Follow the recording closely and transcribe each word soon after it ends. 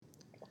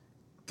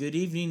Good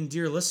evening,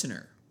 dear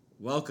listener.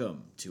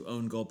 Welcome to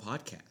Own Goal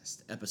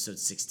Podcast, episode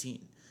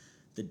 16.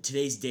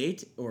 Today's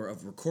date, or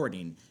of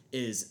recording,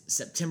 is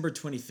September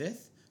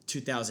 25th,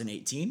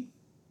 2018.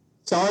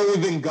 Sorry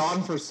we've been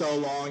gone for so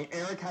long.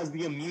 Eric has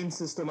the immune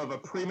system of a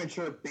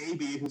premature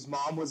baby whose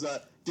mom was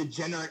a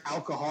degenerate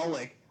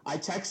alcoholic. I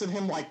texted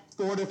him like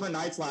 4 different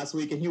nights last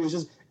week, and he was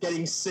just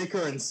getting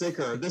sicker and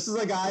sicker. This is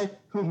a guy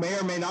who may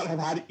or may not have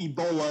had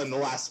Ebola in the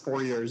last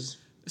 4 years.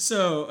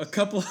 So, a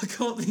couple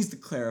things to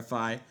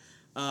clarify.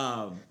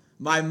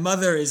 My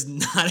mother is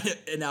not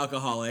an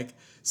alcoholic,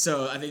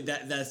 so I think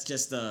that's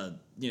just I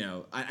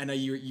know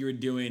you were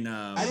doing.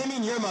 I didn't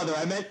mean your mother.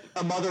 I meant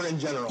a mother in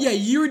general. Yeah,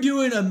 you were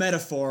doing a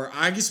metaphor.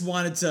 I just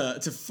wanted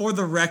to for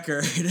the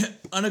record,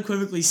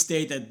 unequivocally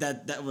state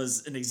that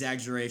was an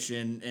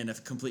exaggeration and a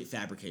complete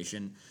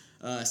fabrication.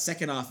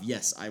 Second off,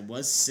 yes, I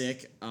was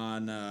sick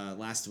on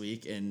last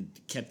week and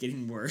kept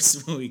getting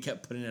worse when we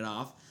kept putting it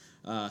off.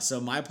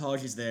 So my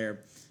apologies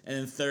there. And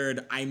then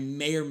third, I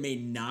may or may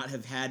not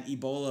have had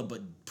Ebola,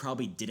 but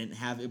probably didn't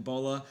have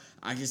Ebola.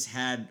 I just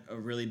had a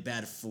really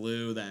bad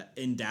flu that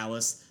in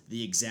Dallas,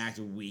 the exact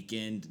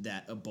weekend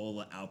that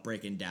Ebola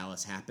outbreak in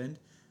Dallas happened.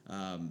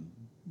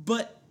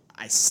 But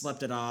I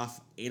slept it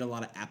off, ate a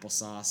lot of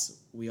applesauce.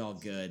 We all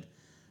good.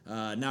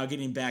 Now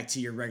getting back to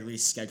your regularly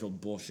scheduled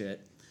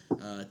bullshit.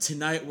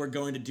 Tonight we're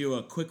going to do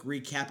a quick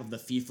recap of the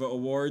FIFA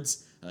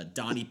awards.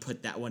 Donnie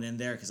put that one in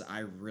there because I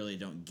really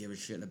don't give a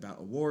shit about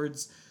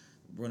awards.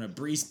 We're going to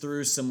breeze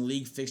through some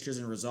league fixtures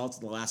and results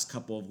of the last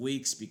couple of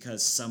weeks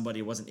because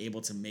somebody wasn't able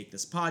to make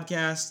this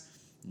podcast.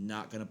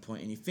 Not going to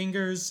point any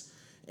fingers.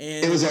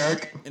 And it was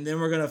Eric. And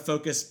then we're going to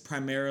focus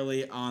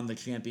primarily on the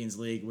Champions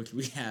League, which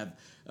we have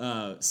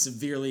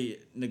severely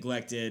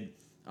neglected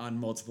on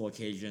multiple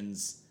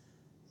occasions.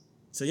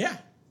 So yeah,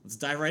 let's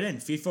dive right in.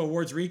 FIFA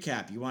Awards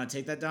recap. You want to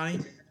take that, Donnie?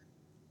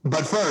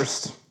 But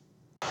first.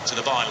 To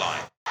the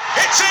byline.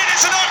 It's in!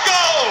 It's an own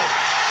goal!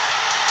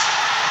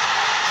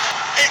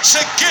 It's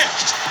a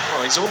gift!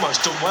 Well, he's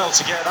almost done well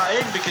to get that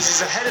in because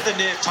he's ahead of the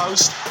near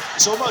post.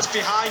 It's almost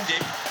behind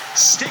him.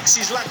 Sticks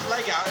his left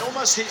leg out. It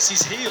almost hits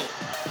his heel.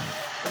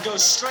 And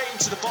goes straight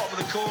into the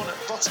bottom corner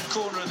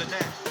of the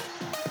net.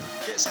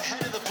 Gets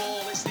ahead of the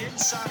ball. It's the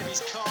inside of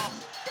his calf.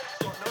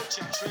 Got no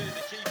chance really,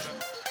 the keeper.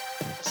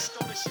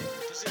 Astonishing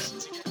position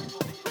to get your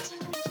body into.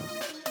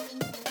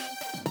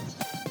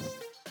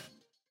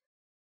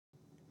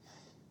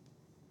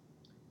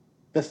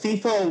 The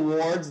FIFA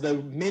Awards,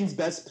 the men's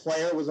best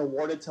player was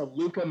awarded to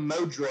Luka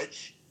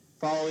Modric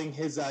following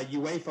his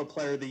UEFA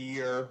Player of the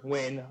Year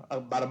win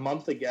about a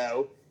month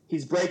ago.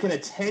 He's breaking a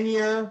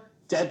 10-year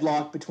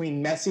deadlock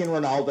between Messi and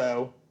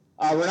Ronaldo.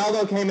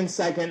 Ronaldo came in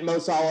second, Mo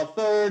Salah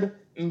third,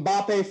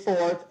 Mbappe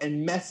fourth,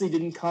 and Messi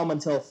didn't come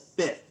until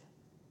fifth.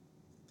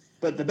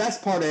 But the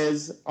best part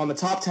is, on the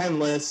top 10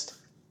 list,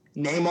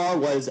 Neymar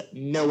was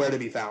nowhere to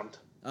be found.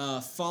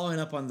 Following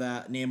up on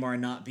that, Neymar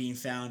not being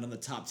found on the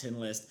top 10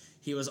 list,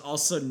 he was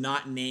also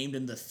not named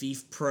in the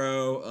FIFA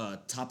Pro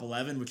Top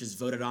 11, which is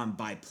voted on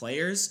by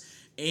players,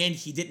 and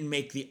he didn't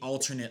make the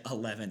alternate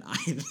 11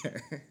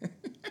 either.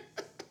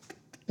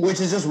 Which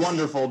is just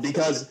wonderful,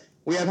 because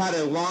we have had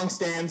a long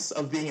stance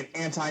of being an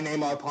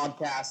anti-Neymar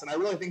podcast, and I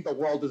really think the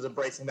world is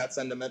embracing that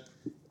sentiment.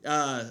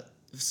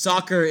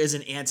 Soccer is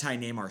an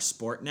anti-Neymar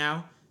sport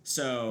now,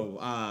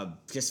 so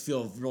just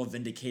feel real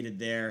vindicated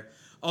there.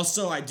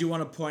 Also, I do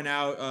want to point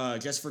out,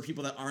 just for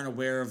people that aren't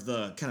aware of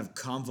the kind of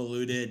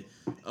convoluted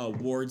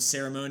award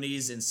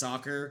ceremonies in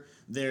soccer,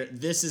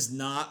 this is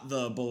not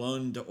the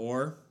Ballon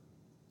d'Or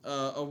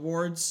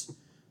awards.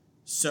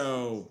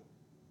 So,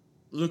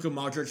 Luka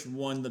Modric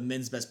won the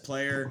men's best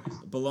player.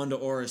 Ballon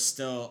d'Or is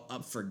still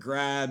up for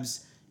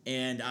grabs.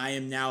 And I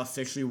am now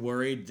officially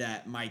worried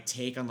that my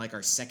take on like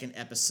our second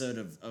episode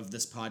of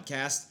this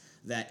podcast,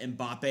 that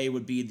Mbappe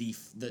would be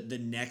the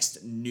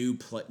next new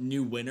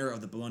winner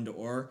of the Ballon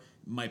d'Or,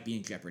 might be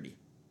in jeopardy.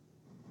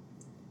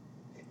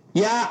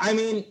 Yeah, I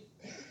mean,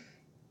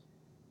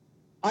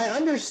 I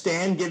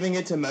understand giving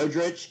it to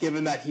Modric,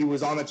 given that he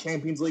was on a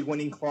Champions League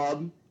winning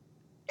club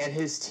and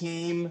his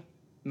team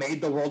made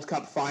the World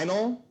Cup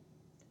final.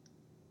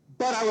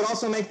 But I would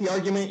also make the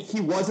argument he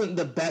wasn't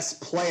the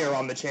best player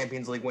on the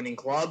Champions League winning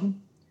club.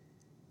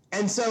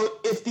 And so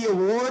if the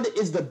award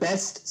is the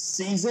best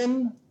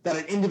season that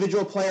an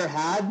individual player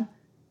had,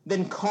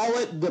 then call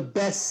it the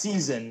best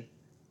season.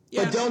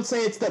 Yeah. But don't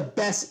say it's the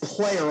best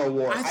player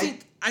award.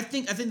 I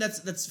think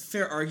that's a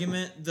fair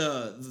argument.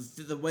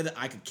 The way that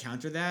I could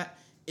counter that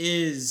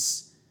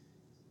is,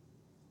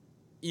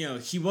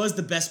 he was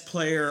the best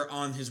player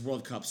on his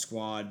World Cup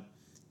squad,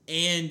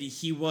 and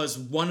he was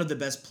one of the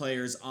best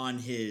players on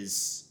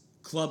his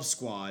club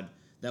squad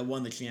that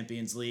won the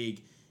Champions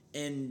League.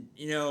 And,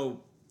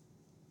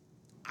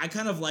 I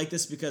kind of like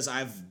this because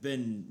I've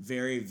been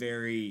very,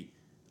 very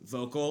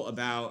vocal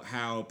about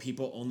how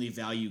people only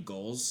value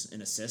goals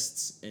and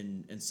assists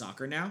in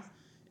soccer now.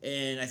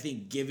 And I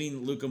think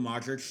giving Luka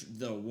Modric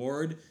the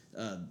award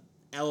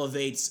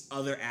elevates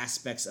other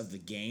aspects of the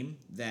game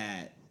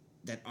that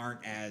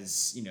aren't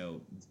as,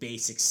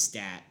 basic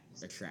stat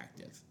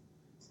attractive.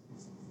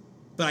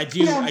 But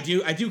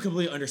I do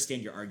completely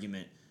understand your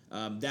argument.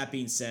 That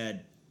being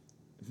said,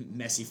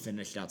 Messi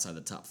finished outside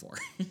the top 4.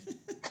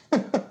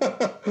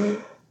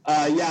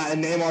 Yeah,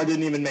 and Neymar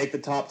didn't even make the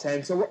top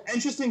 10. So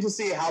interesting to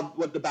see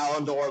what the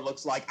Ballon d'Or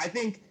looks like. I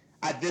think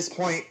at this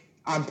point,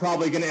 I'm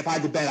probably going to, if I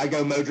had to bet, I'd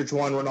go Modric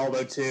 1,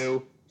 Ronaldo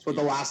 2. That's what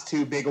the last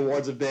 2 big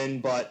awards have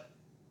been, but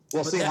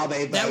we'll see how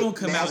they vote. That won't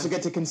come they out. also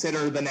get to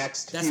consider the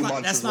next few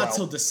months That's as not well.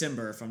 till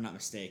December, if I'm not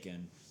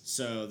mistaken.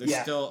 So there's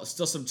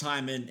still some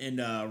time, and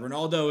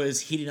Ronaldo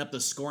is heating up the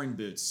scoring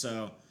boots.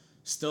 So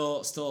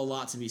still a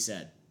lot to be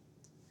said.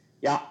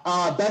 Yeah,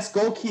 best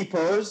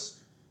goalkeepers,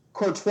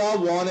 Courtois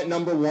won at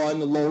number 1,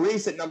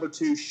 Lloris at number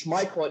 2,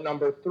 Schmeichel at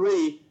number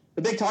 3.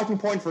 The big talking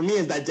point for me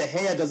is that De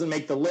Gea doesn't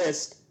make the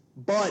list,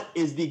 but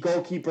is the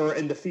goalkeeper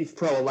in the FIFA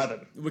Pro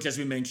 11. Which, as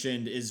we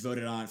mentioned, is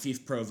voted on,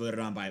 FIFA Pro voted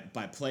on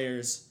by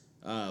players.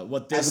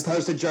 As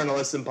opposed to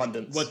journalists and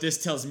pundits. What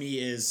this tells me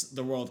is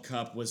the World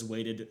Cup was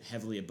weighted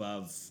heavily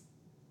above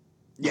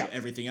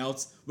everything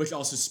else, which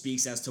also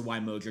speaks as to why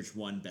Modric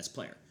won Best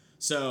Player.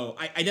 So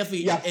I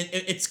definitely,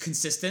 it's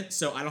consistent,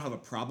 so I don't have a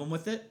problem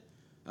with it.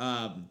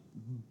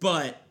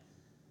 But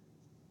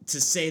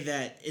to say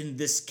that in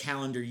this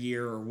calendar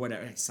year or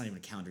whatever, it's not even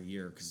a calendar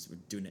year because we're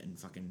doing it in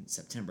fucking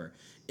September.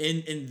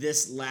 In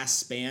this last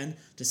span,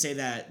 to say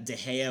that De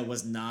Gea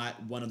was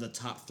not one of the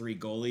top 3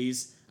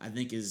 goalies, I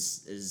think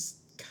is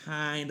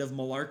kind of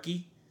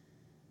malarkey.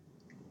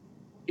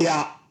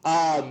 Yeah.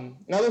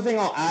 Another thing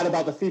I'll add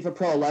about the FIFA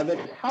Pro 11,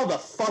 how the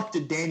fuck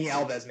did Dani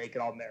Alves make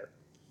it on there?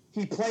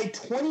 He played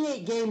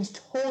 28 games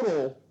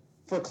total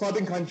for club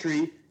and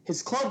country.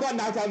 His club got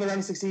knocked out in the round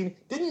of 16.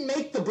 Didn't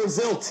make the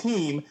Brazil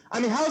team. I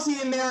mean, how is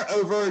he in there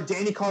over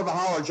Danny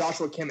Carvajal or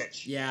Joshua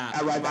Kimmich? Yeah,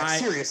 at right back.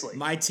 Seriously,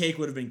 my take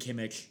would have been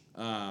Kimmich.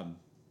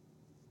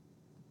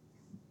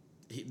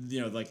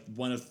 Like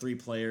one of 2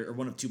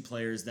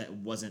 players that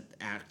wasn't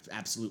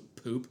absolute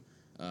poop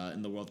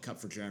in the World Cup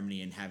for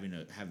Germany and having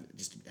a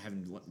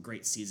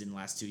great season the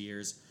last 2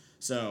 years.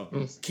 So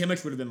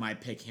Kimmich would have been my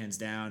pick hands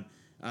down.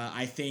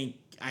 I think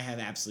I have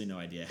absolutely no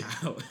idea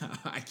how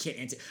I can't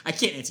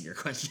answer your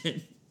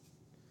question.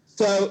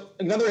 So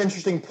another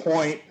interesting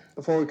point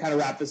before we kind of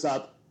wrap this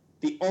up,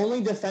 the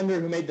only defender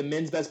who made the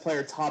men's best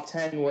player top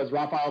 10 was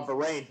Rafael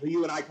Varane, who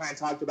you and I kind of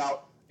talked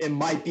about. It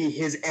might be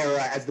his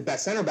era as the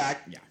best center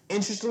back. Yeah.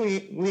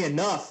 Interestingly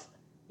enough,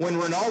 when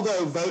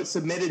Ronaldo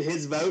submitted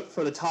his vote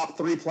for the top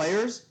 3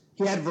 players,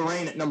 he had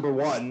Varane at number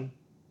 1.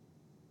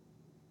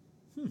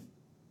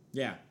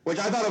 Yeah. Which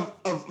I thought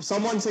of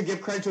someone to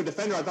give credit to a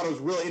defender, I thought it was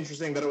really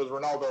interesting that it was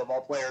Ronaldo of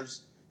all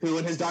players, who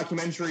in his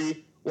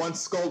documentary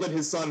once scolded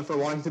his son for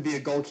wanting to be a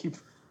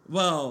goalkeeper.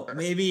 Well,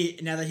 maybe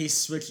now that he's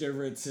switched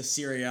over to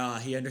Serie A,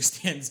 he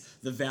understands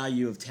the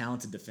value of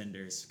talented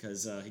defenders,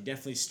 because he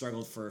definitely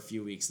struggled for a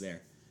few weeks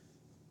there.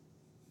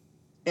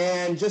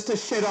 And just to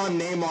shit on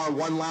Neymar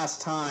one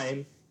last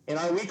time, in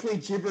our weekly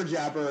jibber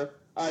jabber,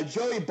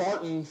 Joey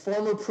Barton,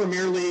 former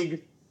Premier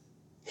League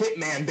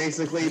hitman,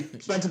 basically,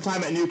 spent some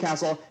time at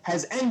Newcastle,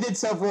 has ended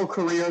several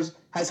careers,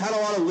 has had a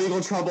lot of legal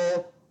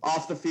trouble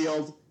off the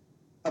field.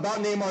 About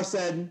Neymar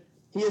said,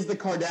 he is the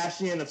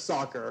Kardashian of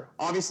soccer.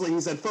 Obviously, he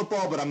said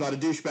football, but I'm not a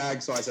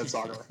douchebag, so I said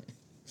soccer.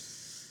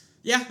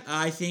 Yeah,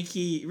 I think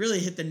he really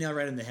hit the nail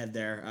right in the head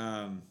there.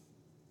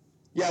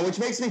 Yeah, which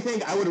makes me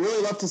think I would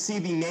really love to see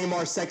the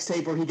Neymar sex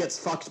tape where he gets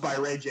fucked by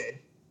Ray J.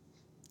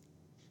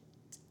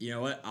 You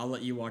know what? I'll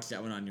let you watch that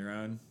one on your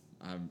own.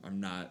 I'm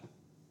not...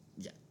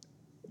 Yeah.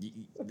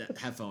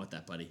 Have fun with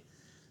that, buddy.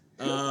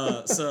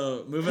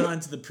 So, moving on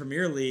to the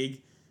Premier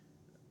League.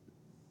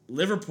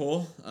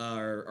 Liverpool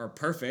are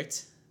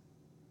perfect.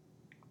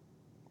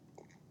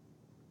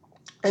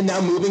 And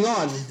now moving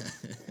on.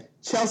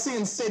 Chelsea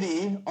and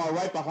City are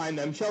right behind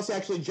them. Chelsea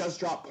actually just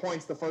dropped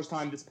points the first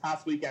time this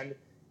past weekend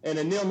in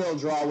a 0-0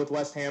 draw with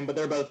West Ham, but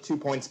they're both 2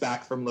 points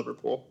back from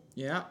Liverpool.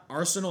 Yeah,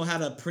 Arsenal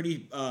had a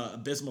pretty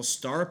abysmal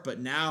start, but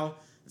now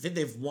I think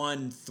they've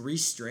won 4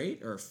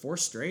 straight,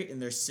 and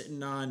they're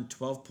sitting on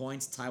 12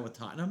 points, tied with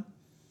Tottenham.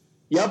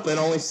 Yep, and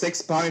only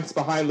 6 points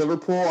behind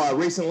Liverpool.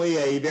 Recently,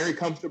 a very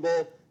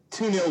comfortable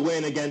 2-0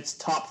 win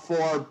against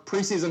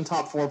preseason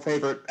top 4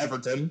 favorite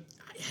Everton.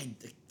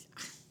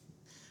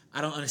 I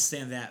don't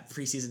understand that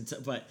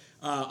preseason, but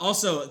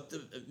also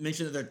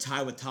mentioned that they're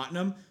tied with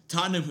Tottenham.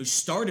 Tottenham, who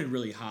started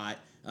really hot,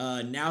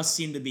 now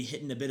seem to be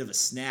hitting a bit of a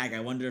snag.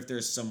 I wonder if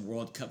there's some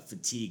World Cup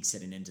fatigue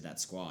setting into that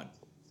squad.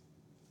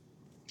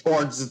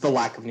 Or just the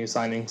lack of new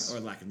signings.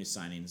 Or lack of new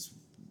signings,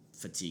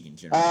 fatigue in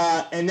general.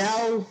 And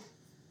now,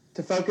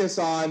 to focus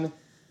on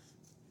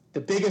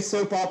the biggest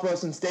soap opera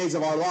since days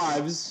of our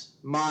lives,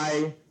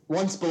 my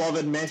once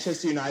beloved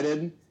Manchester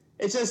United.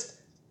 It's just...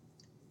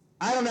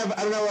 I don't know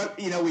what,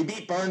 we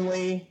beat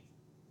Burnley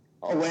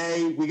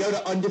away. We go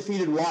to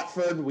undefeated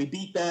Watford. We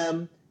beat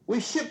them. We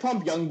shit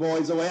pump Young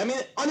Boys away. I mean,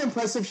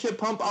 unimpressive shit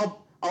pump,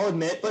 I'll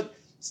admit, but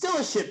still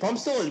a shit pump,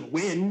 still a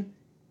win.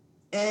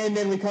 And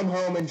then we come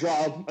home and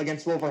draw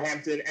against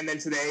Wolverhampton, and then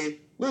today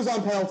lose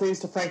on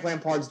penalties to Frank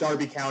Lampard's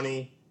Derby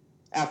County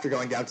after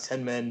going down to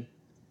 10 men.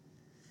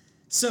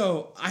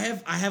 So I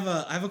have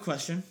a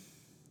question.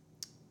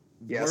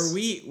 Yes.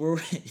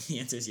 The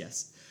answer is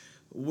yes.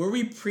 Were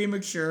we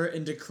premature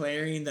in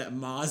declaring that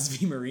Maz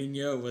v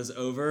Mourinho was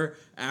over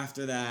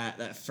after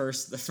the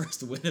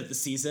first win of the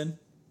season?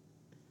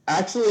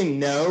 Actually,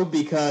 no,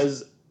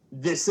 because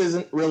this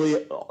isn't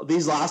really.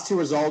 These last two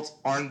results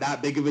aren't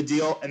that big of a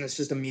deal, and it's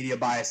just a media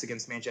bias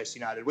against Manchester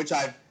United, which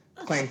I've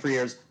claimed for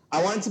years.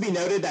 I want it to be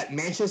noted that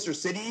Manchester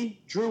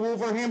City drew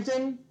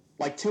Wolverhampton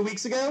like 2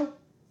 weeks ago,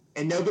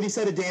 and nobody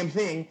said a damn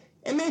thing.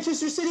 And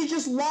Manchester City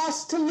just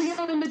lost to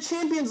Lyon in the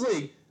Champions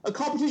League, a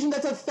competition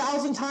that's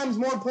 1,000 times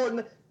more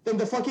important than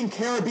the fucking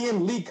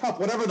Caribbean League Cup,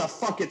 whatever the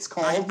fuck it's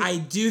called. I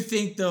do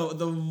think, though,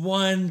 the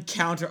one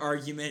counter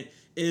argument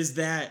is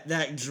that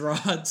draw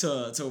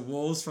to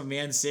Wolves from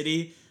Man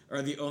City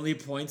are the only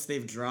points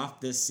they've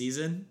dropped this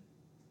season.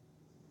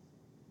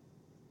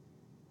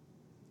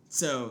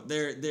 So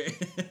they're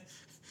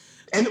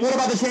And what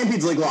about the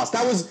Champions League loss?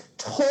 That was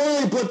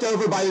totally blipped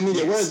over by the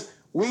media. Yes.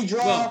 Whereas we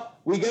draw,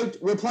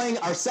 we're playing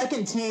our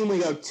second team, we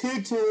go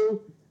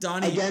 2-2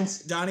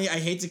 against... Donnie, I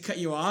hate to cut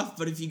you off,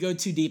 but if you go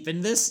too deep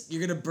in this,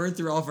 you're going to burn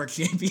through all of our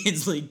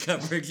Champions League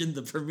coverage in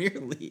the Premier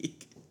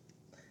League.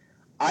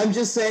 I'm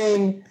just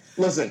saying,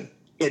 listen,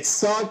 it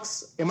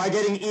sucks. Am I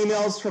getting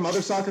emails from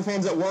other soccer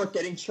fans at work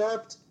getting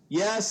chirped?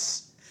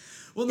 Yes.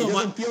 Well, no, it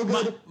doesn't feel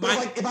good. But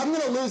like, if I'm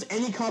going to lose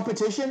any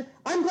competition,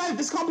 I'm glad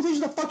this competition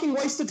is a fucking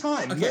waste of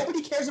time. Okay.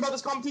 Nobody cares about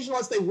this competition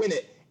unless they win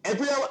it.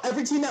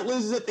 Every team that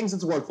loses it thinks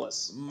it's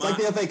worthless. It's like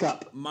the FA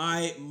Cup.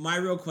 My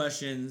real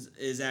question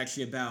is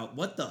actually about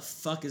what the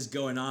fuck is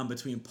going on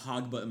between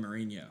Pogba and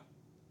Mourinho.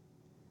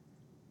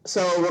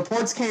 So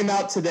reports came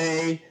out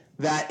today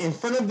that in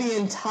front of the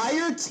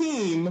entire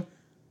team,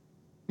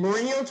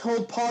 Mourinho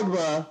told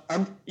Pogba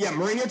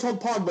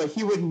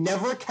he would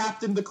never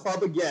captain the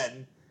club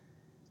again.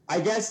 I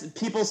guess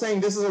people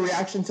saying this is a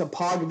reaction to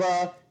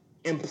Pogba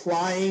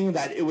implying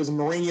that it was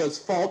Mourinho's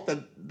fault that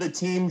the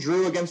team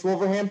drew against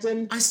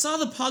Wolverhampton. I saw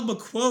the Pogba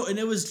quote, and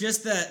it was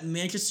just that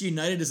Manchester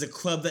United is a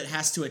club that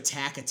has to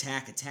attack,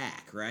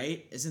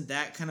 right? Isn't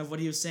that kind of what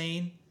he was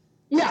saying?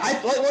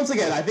 Yeah, once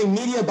again, I think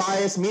media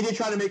bias, media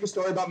trying to make a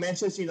story about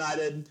Manchester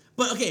United.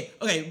 But okay,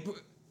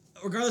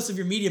 regardless of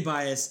your media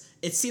bias,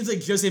 it seems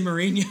like Jose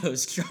Mourinho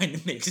is trying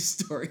to make a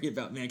story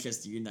about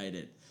Manchester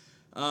United.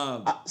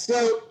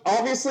 So,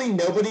 obviously,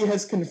 nobody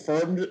has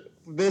confirmed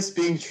this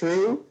being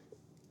true,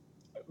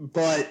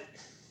 but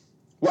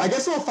I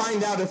guess we'll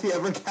find out if he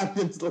ever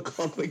captains the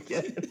club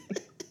again.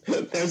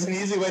 There's an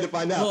easy way to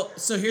find out. Well,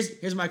 so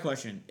here's my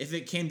question. If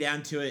it came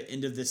down to it,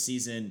 end of this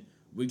season,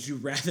 would you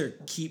rather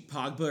keep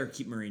Pogba or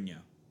keep Mourinho?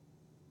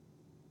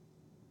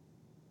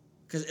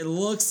 Because it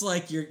looks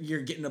like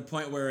you're getting to a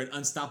point where an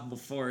unstoppable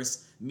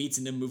force meets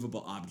an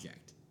immovable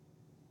object.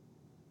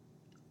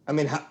 I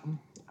mean,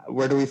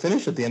 where do we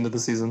finish at the end of the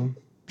season?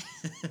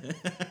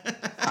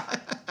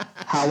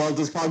 How long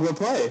does Pogba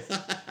play?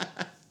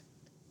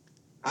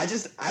 I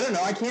don't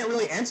know. I can't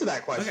really answer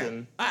that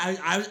question. Okay.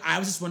 I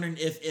was just wondering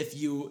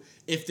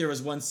if there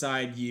was one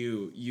side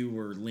you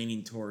were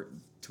leaning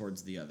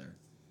towards the other.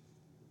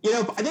 You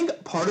know, I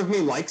think part of me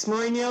likes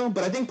Mourinho,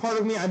 but I think part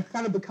of me, I'm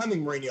kind of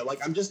becoming Mourinho. Like,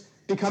 I'm just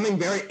becoming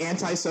very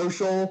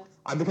antisocial.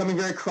 I'm becoming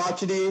very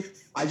crotchety.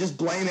 I just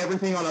blame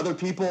everything on other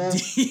people.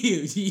 Do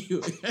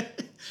you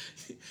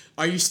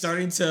are you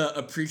starting to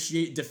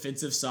appreciate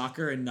defensive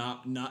soccer and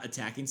not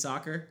attacking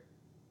soccer?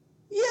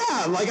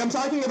 Yeah, like I'm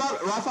talking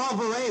about Rafael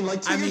Varane.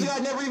 Like 2 years ago, I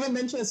never even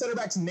mentioned a center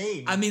back's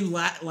name. I mean,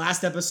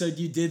 last episode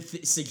you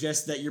did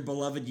suggest that your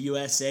beloved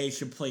USA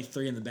should play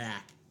 3 in the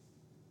back.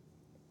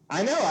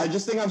 I know. I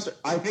just think I'm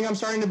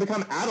starting to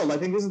become adult. I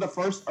think this is the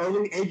first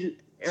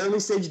early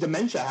stage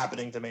dementia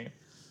happening to me.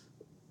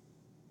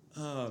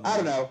 I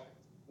don't know.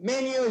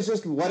 Man U is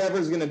just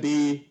whatever's going to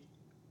be.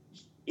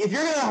 If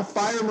you're going to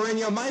fire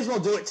Mourinho, might as well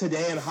do it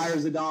today and hire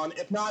Zidane.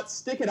 If not,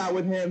 stick it out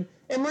with him.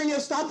 And Mourinho,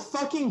 stop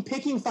fucking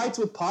picking fights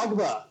with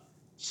Pogba.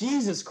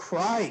 Jesus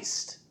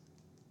Christ.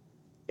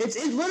 It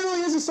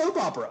literally is a soap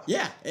opera.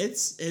 Yeah,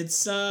 it's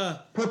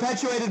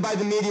perpetuated by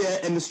the media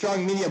and the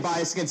strong media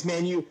bias against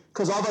Man U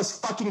because all those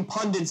fucking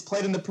pundits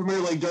played in the Premier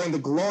League during the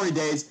glory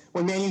days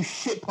when Man U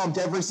shit pumped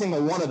every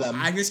single one of them.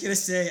 I'm just gonna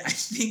say I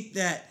think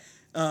that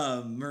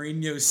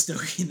Mourinho's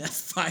stoking that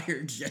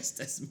fire just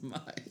as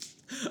much.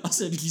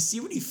 Also, did you see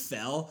when he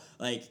fell?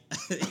 Like,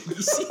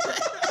 you see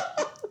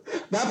that?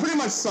 That pretty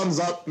much sums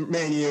up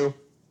Man U.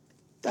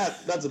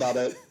 That's about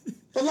it.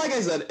 But like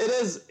I said,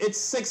 it's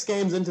 6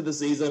 games into the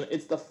season.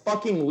 It's the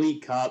fucking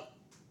League Cup.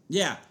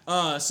 Yeah.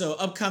 So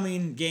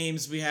upcoming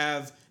games we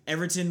have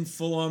Everton,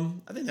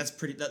 Fulham. I think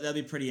that'll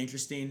be pretty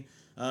interesting.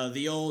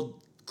 The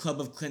old club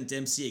of Clint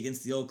Dempsey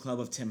against the old club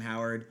of Tim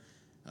Howard.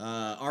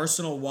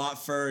 Arsenal,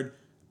 Watford.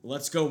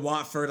 Let's go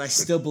Watford. I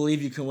still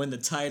believe you can win the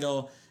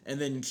title. And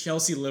then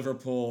Chelsea,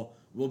 Liverpool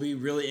will be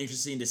really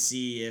interesting to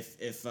see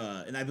if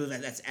and I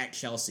believe that's at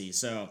Chelsea.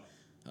 So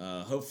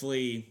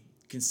hopefully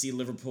can see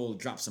Liverpool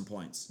drop some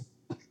points.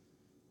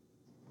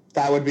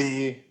 That would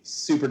be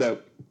super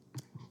dope.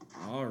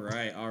 All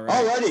right.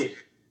 Alrighty.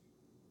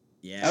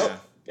 Yeah.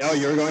 Oh,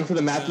 you were going for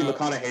the Matthew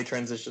McConaughey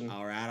transition.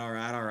 All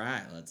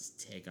right. Let's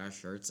take our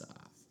shirts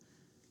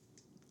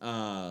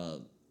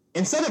off.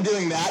 Instead of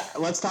doing that,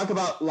 let's talk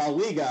about La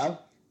Liga,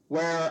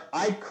 where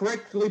I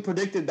correctly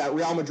predicted that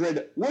Real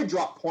Madrid would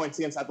drop points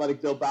against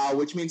Athletic Bilbao,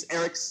 which means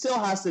Eric still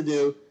has to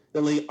do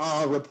the Ligue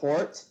 1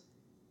 report.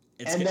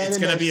 It's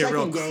going to be a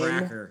real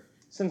cracker.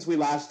 Since we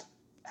last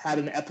had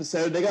an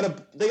episode, they got a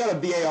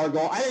VAR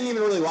goal. I didn't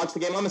even really watch the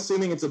game. I'm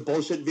assuming it's a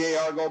bullshit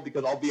VAR goal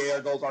because all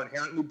VAR goals are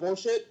inherently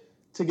bullshit,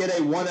 to get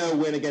a 1-0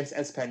 win against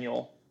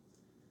Espanyol.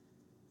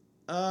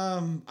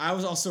 I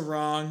was also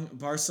wrong.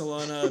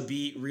 Barcelona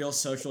beat Real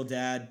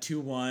Sociedad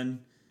 2-1,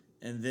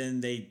 and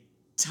then they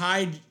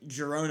tied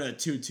Girona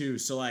 2-2.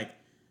 So,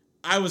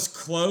 I was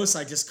close.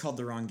 I just called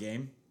the wrong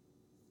game.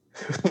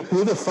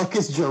 Who the fuck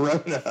is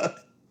Girona?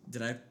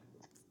 Did I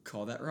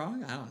call that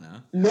wrong? I don't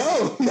know.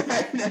 No,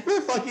 I've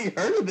never fucking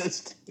heard of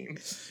this team.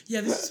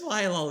 Yeah, this is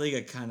why La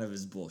Liga kind of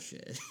is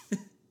bullshit.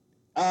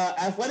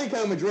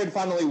 Atletico Madrid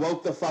finally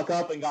woke the fuck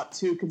up and got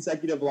 2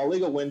 consecutive La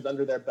Liga wins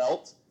under their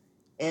belt.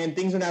 And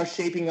things are now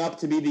shaping up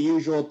to be the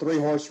usual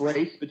 3-horse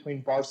race between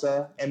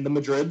Barca and the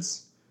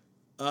Madrids.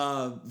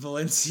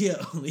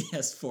 Valencia only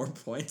has 4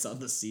 points on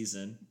the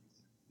season.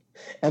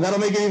 And that'll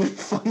make it even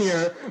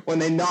funnier when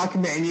they knock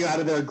Man U out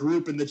of their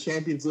group in the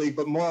Champions League,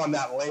 but more on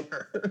that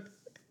later.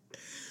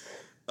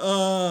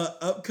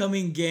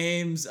 Upcoming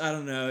games, I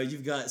don't know.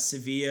 You've got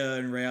Sevilla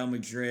and Real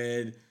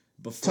Madrid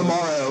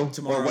tomorrow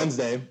or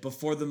Wednesday.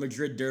 Before the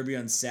Madrid derby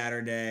on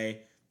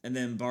Saturday. And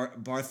then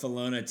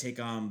Barcelona take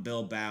on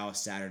Bilbao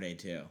Saturday,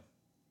 too.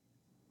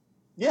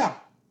 Yeah.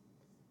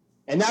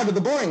 And now to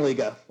the boring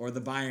Liga. Or the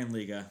Bayern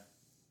Liga.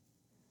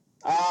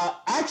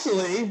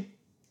 Actually,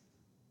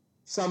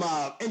 some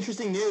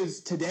interesting news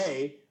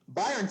today.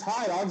 Bayern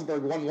tied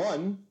Augsburg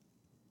 1-1.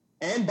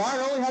 And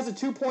Bayern only has a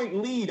 2-point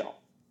lead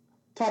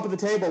top of the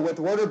table with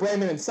Werder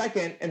Bremen in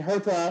second and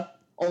Hertha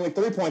only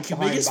 3 points behind Bayern.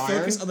 Can we just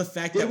focus on the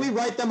fact Did we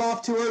write them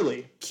off too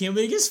early? Can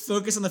we just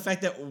focus on the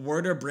fact that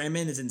Werder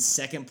Bremen is in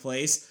second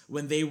place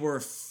when they were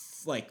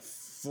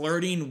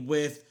flirting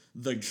with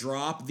the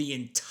drop the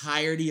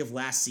entirety of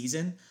last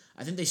season?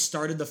 I think they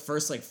started the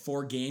first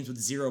 4 games with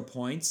 0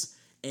 points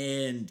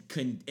and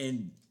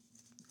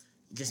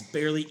just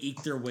barely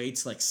eked their way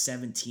to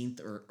 17th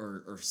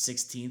or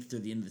 16th through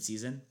the end of the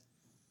season.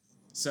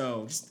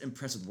 So just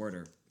impressed with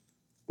Werder.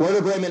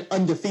 Werder Bremen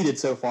undefeated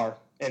so far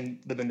in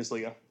the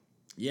Bundesliga.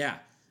 Yeah.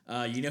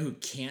 You know who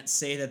can't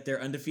say that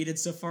they're undefeated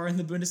so far in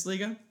the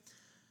Bundesliga?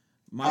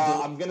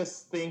 I'm going to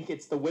think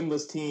it's the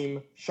winless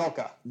team,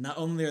 Schalke. Not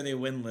only are they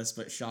winless,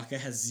 but Schalke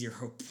has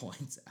 0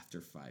 points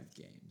after 5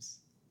 games.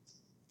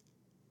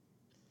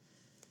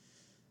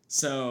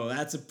 So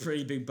that's a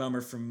pretty big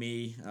bummer for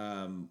me.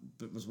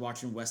 But was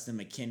watching Weston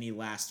McKennie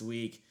last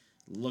week.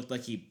 Looked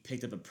like he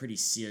picked up a pretty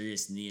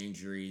serious knee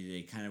injury.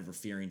 They kind of were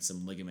fearing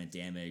some ligament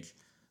damage.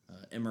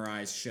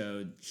 MRIs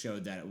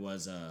showed that it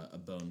was a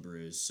bone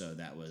bruise, so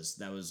that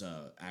was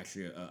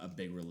actually a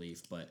big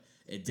relief. But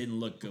it didn't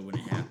look good when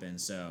it happened.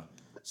 So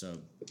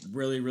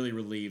really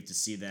relieved to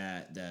see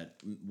that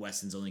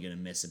Weston's only going to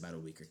miss about a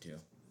week or 2.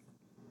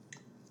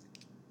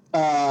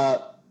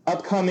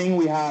 Upcoming,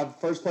 we have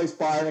first place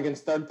Bayern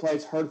against third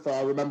place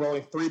Hertha. Remember, only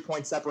 3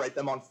 points separate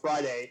them on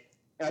Friday.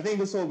 And I think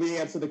this will be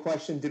answer the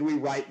question: did we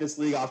write this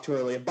league off too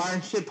early? If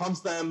Bayern shit pumps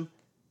them,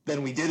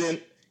 then we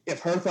didn't. If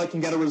Hertha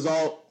can get a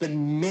result,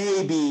 then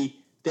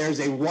maybe there's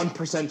a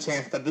 1%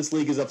 chance that this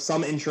league is of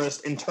some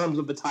interest in terms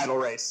of the title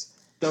race.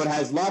 Though it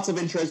has lots of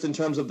interest in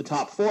terms of the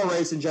top 4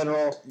 race in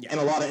general, and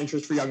a lot of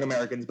interest for young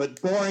Americans, but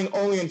boring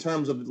only in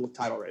terms of the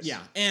title race.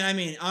 Yeah, and I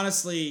mean,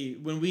 honestly,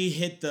 when we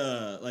hit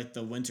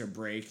the winter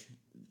break,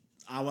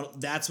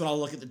 that's when I'll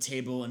look at the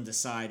table and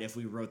decide if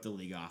we wrote the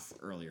league off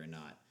early or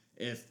not.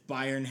 If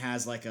Bayern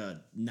has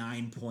a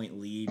 9-point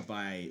lead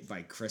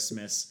by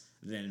Christmas,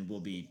 then we'll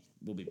be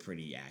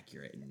pretty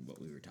accurate in what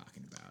we were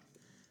talking about.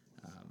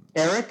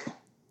 Eric,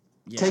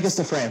 take us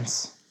to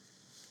France.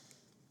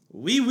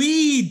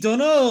 Oui,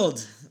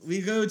 Donald. We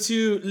go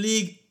to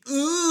Ligue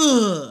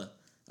 1.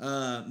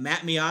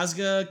 Matt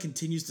Miazga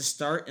continues to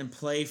start and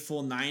play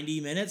full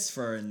 90 minutes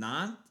for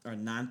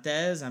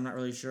Nantes. I'm not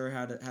really sure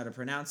how to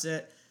pronounce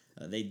it.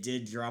 They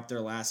did drop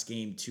their last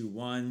game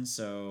 2-1,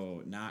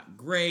 so not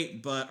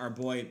great. But our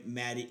boy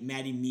Matty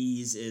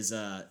Mies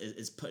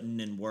is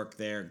putting in work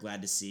there.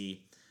 Glad to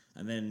see.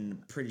 And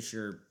then pretty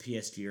sure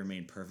PSG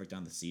remained perfect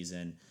on the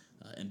season.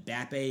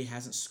 Mbappe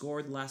hasn't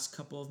scored the last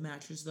couple of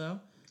matches though.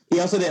 He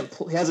also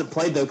he hasn't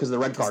played though because of the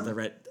red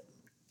card.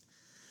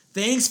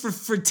 Thanks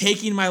for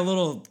taking my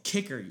little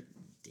kicker.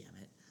 Damn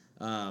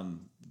it.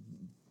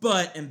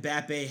 But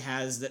Mbappe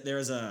has that.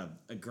 There's a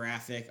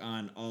graphic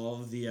on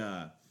all of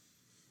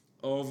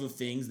the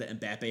things that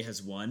Mbappe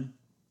has won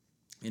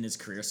in his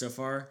career so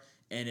far,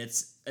 and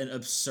it's an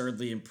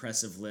absurdly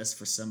impressive list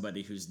for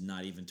somebody who's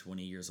not even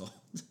 20 years old.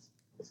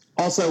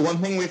 Also, one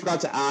thing we forgot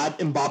to add,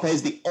 Mbappe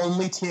is the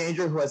only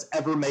teenager who has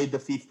ever made the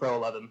FIFA Pro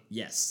 11.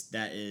 Yes,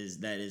 that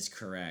is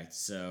correct.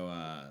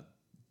 So,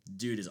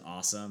 dude is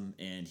awesome,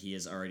 and he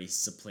has already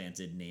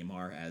supplanted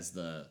Neymar as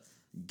the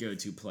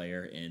go-to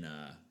player in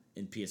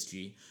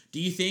PSG. Do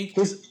you think...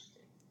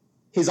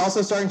 He's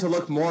also starting to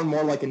look more and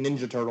more like a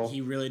Ninja Turtle.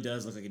 He really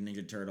does look like a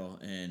Ninja Turtle,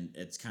 and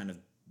it's kind of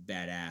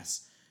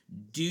badass.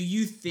 Do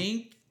you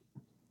think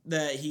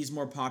that he's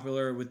more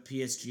popular with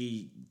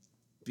PSG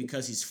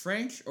because he's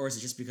French, or is it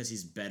just because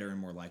he's better and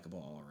more likable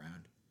all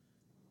around?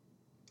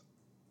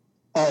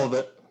 All of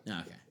it.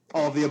 Okay.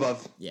 All of the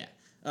above. Yeah.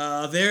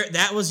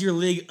 That was your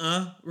Ligue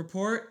 1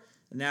 report.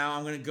 Now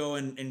I'm going to go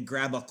and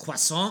grab a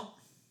croissant.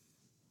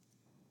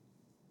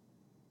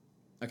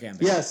 Okay, I'm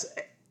back. Yes,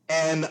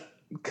 and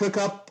cook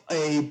up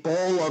a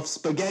bowl of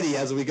spaghetti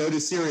as we go to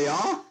Serie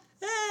A.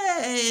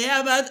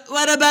 Hey,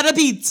 what about a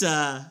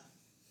pizza?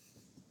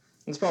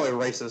 It's probably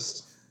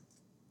racist.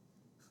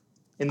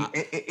 In on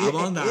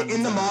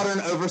the modern,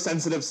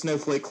 oversensitive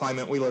snowflake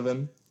climate we live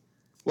in.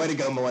 Way to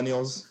go,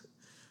 millennials.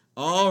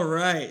 All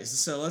right,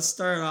 so let's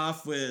start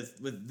off with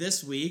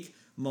this week.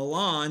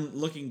 Milan,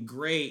 looking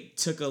great,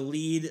 took a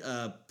lead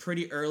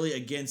pretty early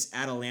against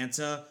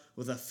Atalanta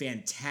with a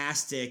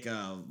fantastic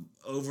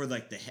over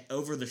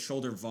the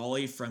shoulder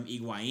volley from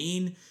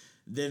Higuain.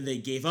 Then they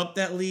gave up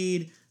that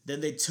lead.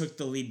 Then they took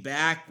the lead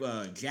back.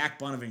 Jack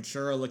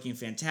Bonaventura looking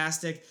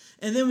fantastic,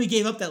 and then we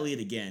gave up that lead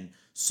again.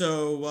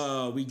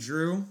 So we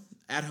drew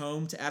at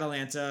home to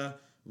Atalanta,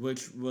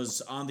 which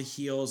was on the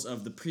heels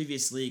of the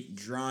previous league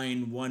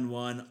drawing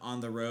 1-1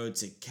 on the road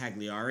to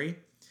Cagliari.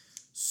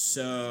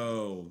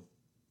 So,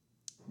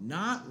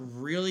 not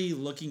really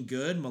looking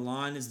good.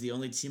 Milan is the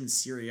only team in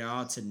Serie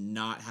A to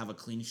not have a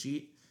clean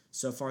sheet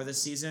so far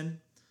this season.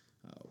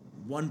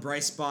 One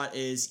bright spot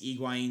is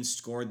Higuain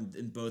scored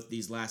in both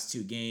these last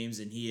two games,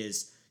 and he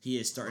is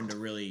starting to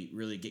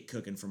really get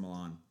cooking for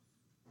Milan.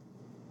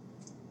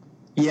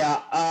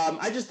 Yeah,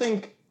 I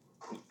think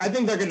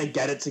they're going to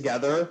get it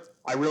together.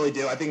 I really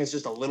do. I think it's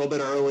just a little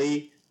bit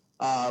early.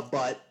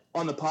 But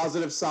on the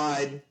positive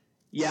side,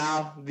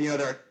 yeah,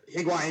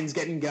 Higuain's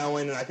getting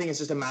going, and I think it's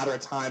just a matter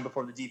of time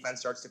before the defense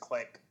starts to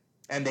click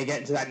and they get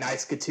into that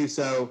nice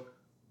Gattuso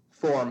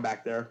form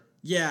back there.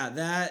 Yeah,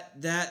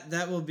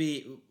 that will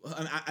be.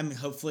 I mean,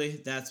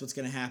 hopefully that's what's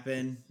going to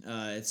happen.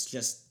 It's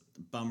just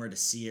a bummer to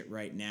see it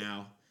right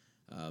now.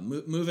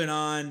 Moving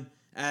on,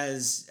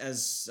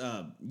 as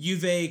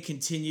Juve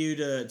continue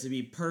to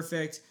be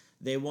perfect.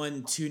 They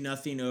won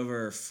 2-0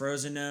 over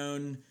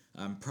Frosinone.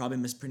 I'm probably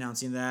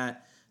mispronouncing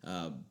that,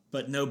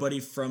 but nobody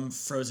from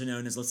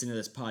Frosinone is listening to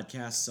this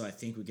podcast, so I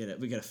think we get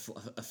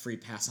a free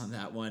pass on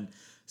that one.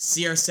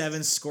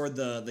 CR7 scored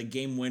the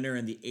game winner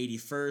in the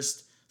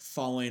 81st,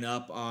 following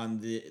up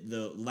on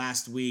the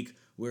last week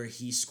where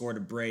he scored a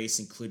brace,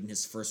 including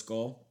his first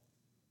goal.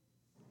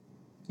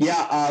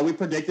 Yeah, we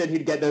predicted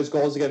he'd get those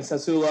goals against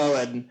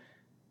Sassuolo, and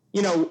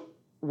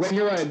when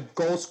you're a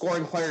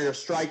goal-scoring player, you're a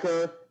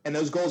striker, and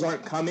those goals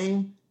aren't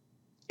coming,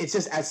 it's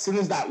just as soon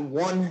as that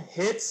one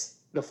hits,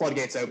 the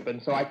floodgates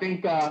open. So I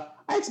think I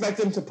expect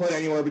him to put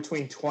anywhere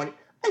between 20.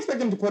 I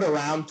expect him to put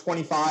around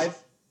 25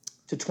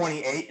 to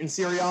 28 in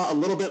Serie A. A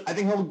little bit. I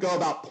think he'll go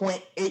about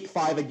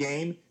 0.85 a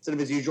game instead of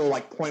his usual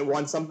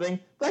 0.1 something.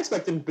 But I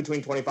expect him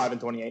between 25 and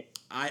 28.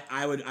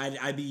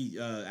 I'd be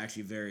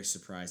actually very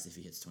surprised if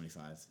he hits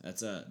 25.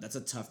 That's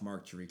a tough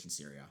mark to reach in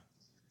Serie A.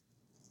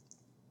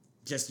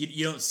 Just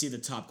you don't see the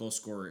top goal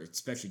scorer,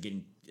 especially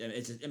getting.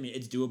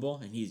 It's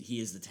doable, and he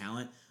is the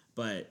talent.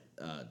 But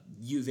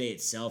Juve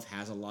itself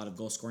has a lot of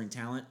goal scoring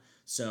talent,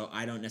 so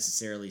I don't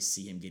necessarily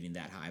see him getting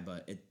that high,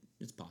 but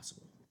it's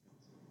possible.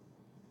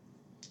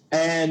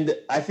 And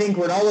I think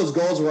Ronaldo's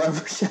goals were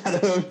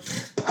overshadowed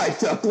by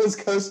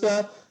Douglas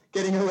Costa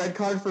getting a red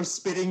card for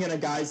spitting in a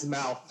guy's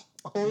mouth.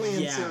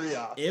 Only in Serie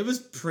A. It was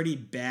pretty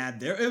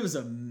bad. It was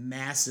a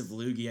massive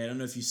loogie. I don't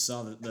know if you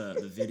saw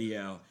the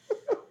video.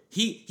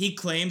 He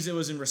claims it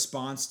was in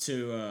response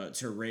to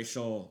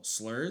racial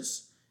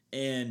slurs,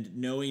 and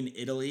knowing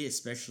Italy,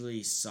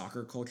 especially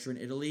soccer culture in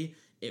Italy,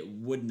 it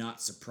would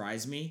not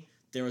surprise me.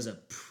 There was a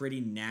pretty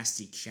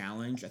nasty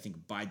challenge, I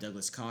think, by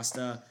Douglas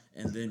Costa,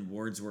 and then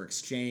words were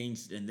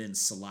exchanged, and then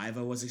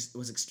saliva was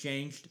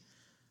exchanged.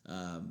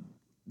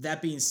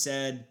 That being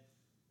said,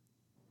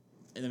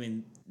 and I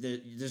mean,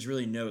 there's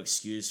really no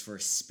excuse for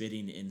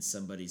spitting in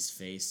somebody's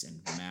face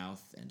and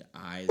mouth and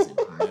eyes and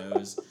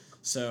nose.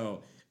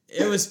 So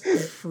it was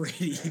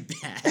pretty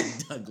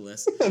bad,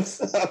 Douglas. I'm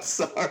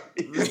sorry.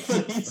 But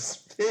he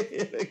spit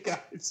in a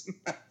guy's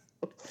mouth.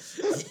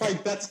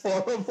 That's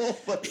horrible,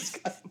 but it's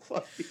kind of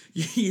funny.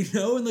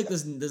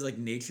 In there's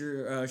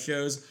nature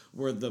shows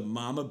where the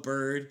mama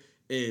bird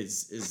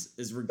is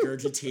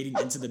regurgitating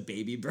into the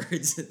baby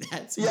birds. And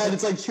and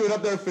it's chewing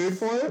up their food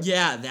for it.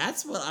 Yeah,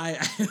 that's what I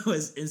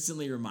was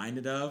instantly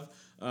reminded of.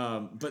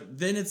 But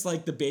then it's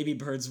like the baby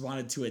birds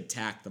wanted to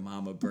attack the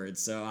mama bird,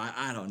 so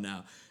I don't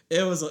know.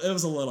 It was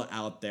a little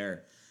out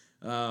there.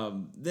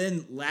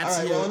 Then Lazio. All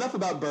right, well, enough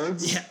about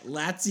birds. Yeah,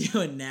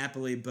 Lazio and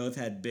Napoli both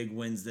had big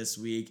wins this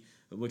week,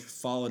 which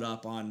followed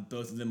up on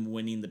both of them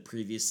winning the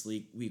previous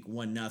week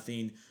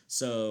 1-0.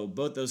 So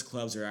both those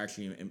clubs are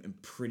actually in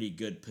pretty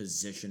good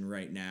position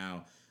right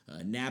now.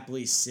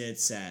 Napoli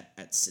sits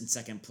in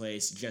second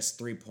place, just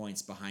 3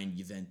 points behind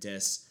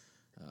Juventus,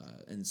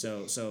 and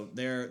so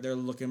they're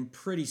looking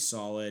pretty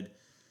solid.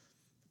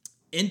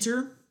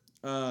 Inter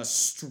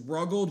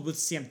Struggled with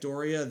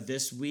Sampdoria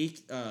this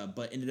week,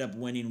 but ended up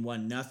winning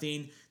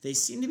 1-0. They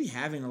seem to be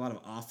having a lot of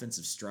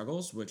offensive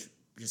struggles, which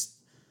just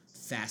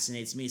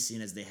fascinates me,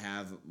 seeing as they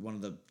have one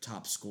of the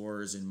top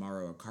scorers in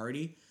Mauro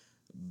Icardi.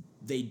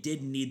 They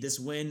did need this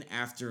win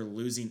after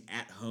losing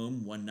at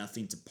home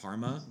 1-0 to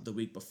Parma the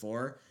week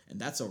before, and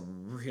that's a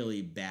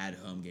really bad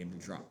home game to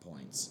drop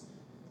points.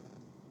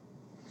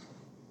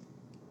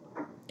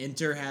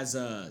 Inter has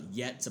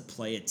yet to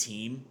play a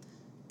team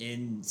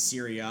in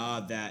Serie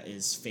A that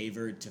is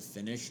favored to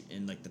finish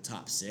in like the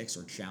top 6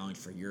 or challenge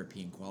for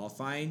European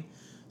qualifying.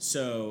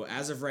 So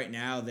as of right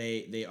now,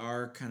 they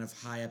are kind of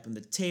high up in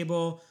the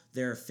table.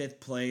 They're 5th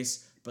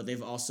place, but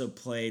they've also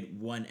played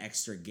one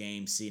extra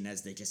game, seeing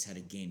as they just had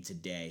a game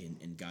today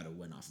and got a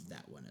win off of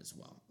that one as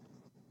well.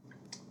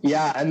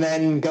 Yeah, and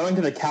then going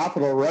to the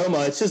capital,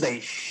 Roma, it's just a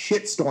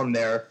shitstorm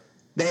there.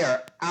 They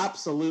are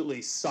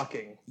absolutely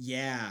sucking.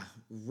 Yeah,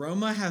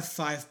 Roma have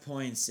 5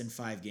 points in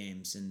 5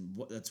 games, and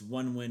that's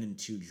 1 win and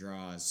 2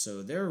 draws.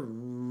 So they're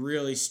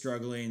really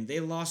struggling.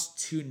 They lost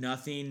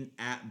 2-0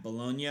 at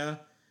Bologna,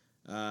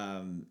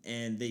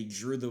 and they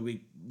drew the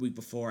week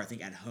before, I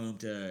think, at home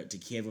to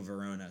Chievo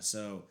Verona.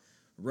 So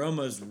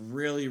Roma's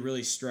really,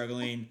 really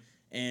struggling,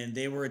 and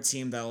they were a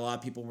team that a lot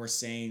of people were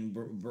saying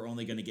were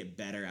only going to get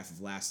better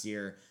after last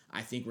year.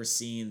 I think we're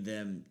seeing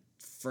them,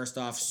 first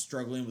off,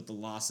 struggling with the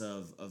loss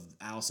of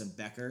Alisson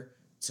Becker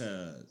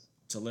to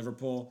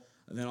Liverpool,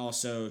 and then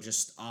also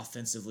just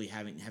offensively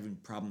having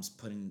problems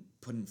putting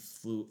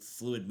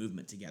fluid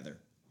movement together.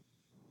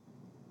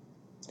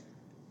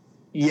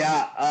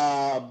 Yeah,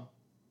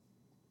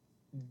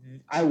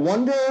 I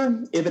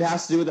wonder if it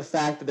has to do with the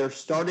fact that their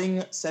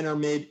starting center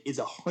mid is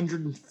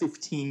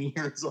 115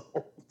 years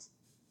old.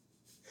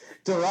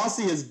 De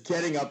Rossi is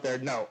getting up there.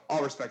 No,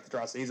 all respect to De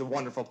Rossi. He's a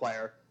wonderful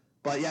player.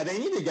 But yeah, they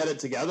need to get it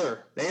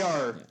together. They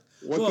are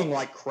looking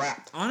like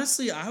crap.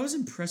 Honestly, I was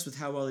impressed with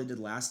how well they did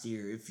last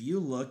year. If you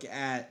look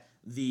at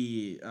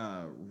the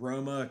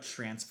Roma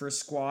transfer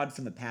squad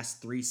from the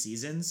past 3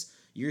 seasons,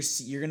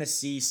 you're gonna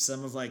see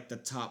some of like the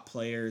top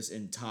players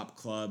in top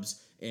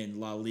clubs in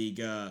La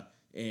Liga,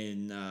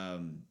 in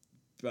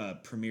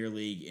Premier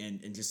League,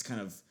 and just kind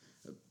of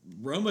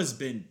Roma's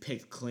been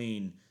picked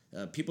clean.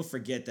 People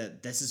forget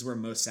that this is where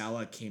Mo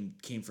Salah came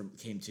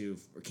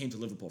to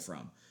Liverpool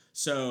from.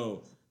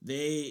 So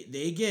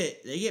they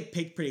get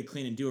picked pretty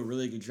clean and do a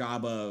really good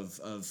job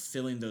of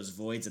filling those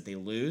voids that they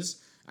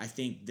lose. I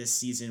think this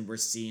season we're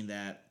seeing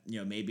that,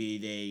 maybe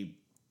they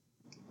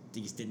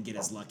just didn't get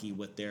as lucky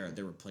with their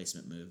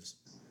replacement moves.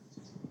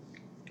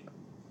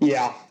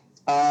 Yeah.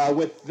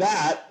 With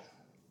that,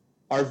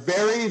 our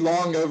very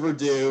long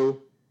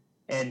overdue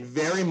and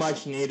very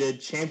much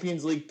needed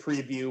Champions League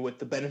preview, with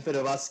the benefit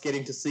of us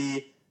getting to see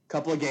a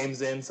couple of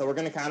games in. So we're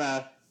going to kind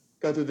of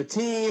go through the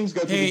teams,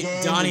 go through the games.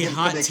 Hey, Donnie,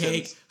 hot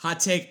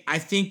take. I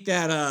think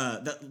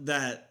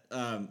that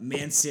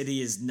Man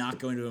City is not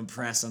going to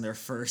impress on their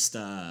first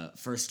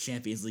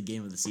Champions League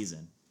game of the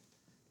season.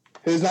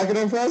 Who's not going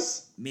to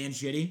impress? Man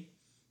City.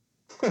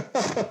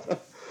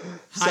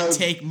 Hot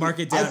take, mark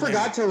it down. I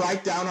forgot to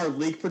write down our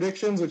league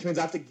predictions, which means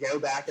I have to go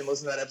back and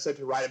listen to that episode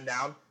to write them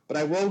down. But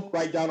I will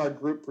write down our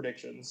group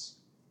predictions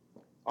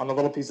on a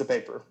little piece of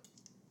paper.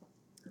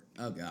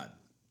 Oh, God.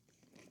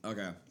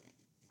 Okay.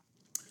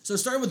 So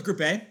starting with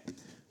Group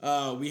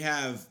A, we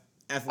have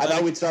Athletic. I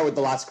thought we'd start with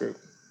the last group.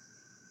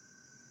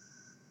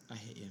 I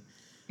hate you.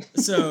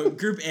 So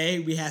Group A,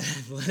 we have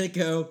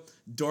Atletico,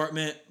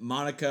 Dortmund,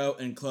 Monaco,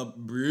 and Club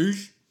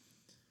Brugge.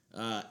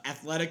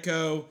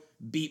 Atletico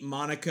beat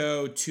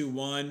Monaco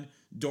 2-1.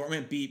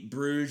 Dortmund beat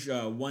Bruges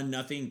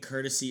 1-0,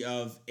 courtesy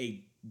of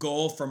a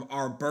goal from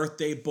our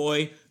birthday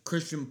boy,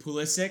 Christian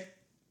Pulisic.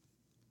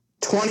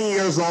 20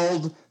 years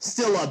old,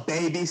 still a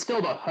baby,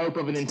 still the hope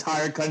of an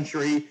entire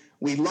country.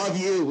 We love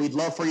you. We'd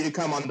love for you to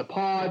come on the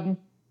pod.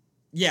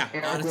 Yeah.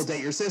 Eric will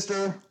date your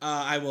sister.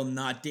 I will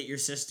not date your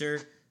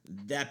sister.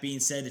 That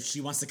being said, if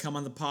she wants to come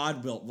on the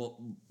pod,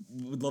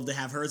 we'd love to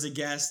have her as a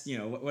guest.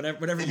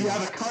 Whatever. If you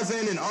have a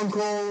cousin, an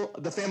uncle,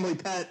 the family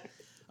pet.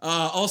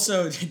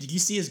 Also, did you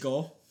see his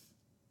goal?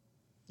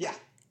 Yeah.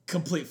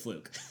 Complete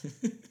fluke.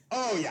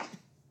 Oh, yeah.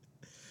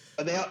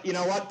 They, you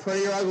know what?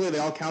 Pretty or ugly, they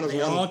all count as one.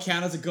 They all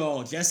count as a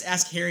goal. Just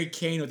ask Harry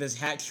Kane with his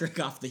hat trick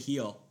off the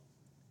heel.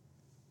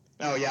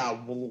 Oh, yeah.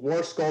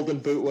 Worst Golden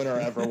Boot winner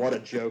ever. What a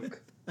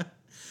joke.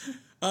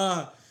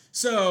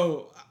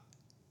 So,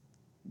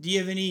 do you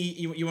have any?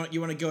 You want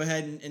to go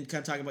ahead and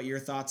kind of talk about your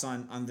thoughts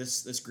on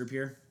this group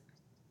here?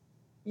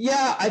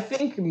 Yeah, I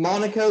think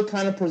Monaco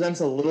kind of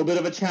presents a little bit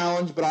of a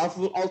challenge, but I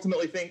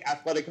ultimately think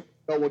Atletico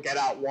will get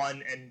out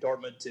 1 and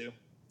Dortmund 2.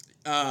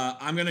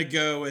 I'm gonna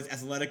go with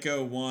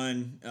Atletico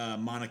 1,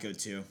 Monaco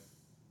 2.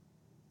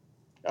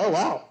 Oh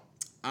wow!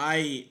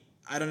 I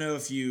don't know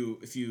if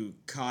you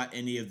caught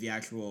any of the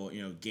actual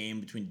game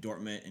between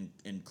Dortmund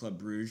and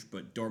Club Brugge,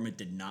 but Dortmund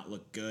did not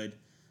look good.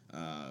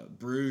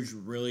 Bruges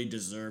really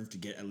deserved to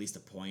get at least a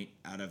point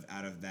out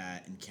of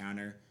that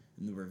encounter,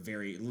 and they were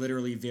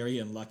literally very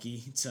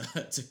unlucky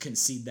to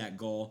concede that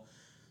goal.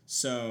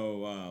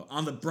 So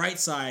on the bright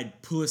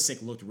side,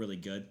 Pulisic looked really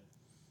good,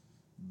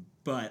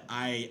 but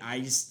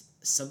I just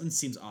something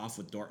seems off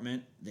with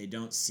Dortmund. They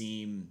don't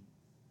seem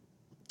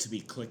to be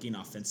clicking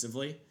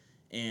offensively,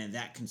 and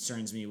that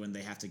concerns me when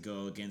they have to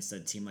go against a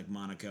team like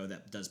Monaco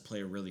that does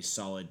play a really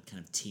solid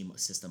kind of team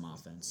system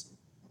offense.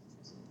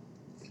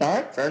 All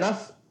right, fair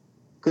enough.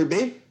 Group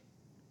B?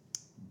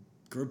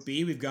 Group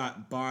B, we've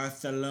got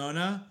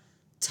Barcelona,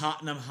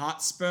 Tottenham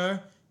Hotspur,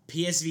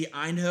 PSV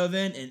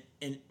Eindhoven,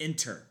 and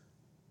Inter.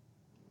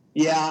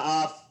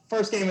 Yeah,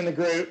 first game in the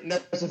group. No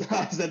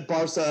surprise that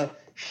Barca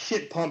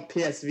shit-pumped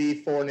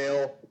PSV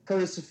 4-0,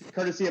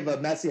 courtesy of a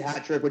Messi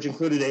hat trick, which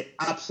included an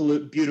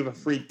absolute beautiful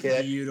free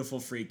kick. Beautiful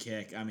free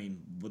kick. I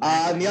mean...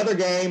 In the other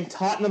game,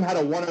 Tottenham had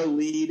a 1-0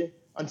 lead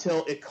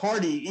until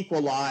Icardi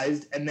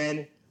equalized, and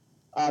then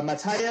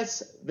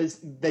Matthias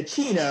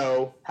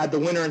Vecino had the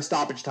winner in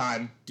stoppage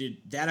time. Dude,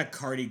 that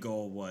Icardi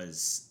goal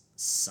was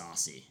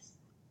saucy.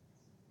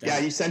 Yeah,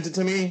 you sent it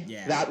to me?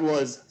 Yeah. That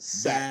was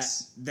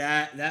sex.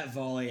 That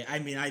volley. I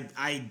mean,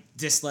 I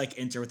dislike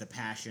Inter with a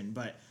passion,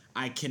 but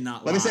I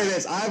cannot Let me say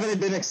this. I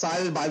haven't been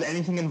excited by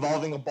anything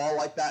involving a ball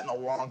like that in a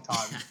long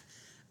time.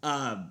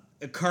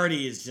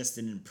 Icardi is just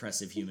an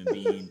impressive human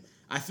being.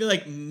 I feel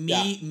like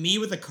me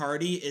with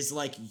Icardi is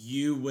like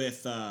you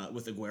with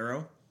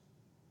Aguero.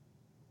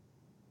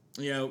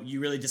 You know,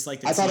 you really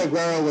dislike the I team. thought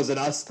Aguero was an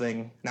us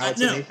thing. Now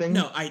it's anything?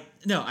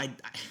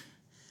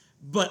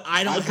 But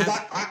I don't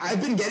have...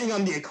 I've been getting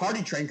on the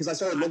Icardi train because I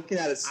started looking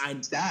at his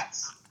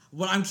stats.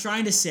 What I'm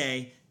trying to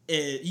say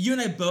is, you and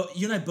I both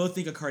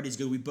think Icardi is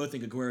good. We both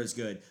think Aguero is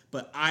good.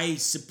 But I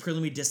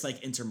supremely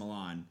dislike Inter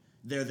Milan.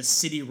 They're the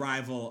city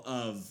rival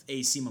of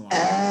AC Milan.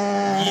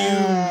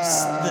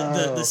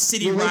 The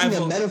city You're rival.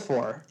 Making a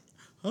metaphor.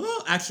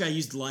 Oh, actually, I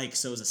used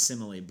so it was a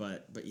simile.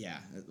 But yeah.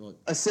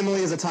 A simile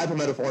is a type of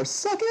metaphor.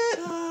 Suck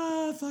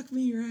it. Fuck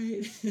me,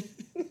 right?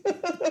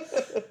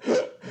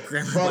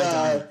 Grammar But, by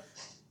Don.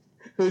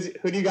 Who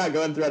do you got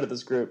going throughout of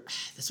this group?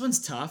 This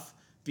one's tough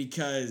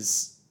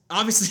because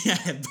obviously I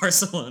have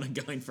Barcelona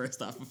going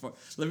first off.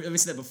 Let me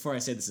say that before I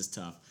say this is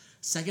tough.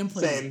 Second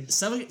place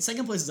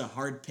is a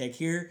hard pick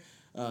here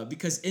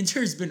because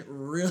Inter's been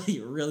really,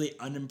 really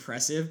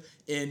unimpressive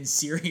in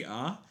Serie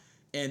A,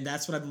 and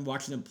that's what I've been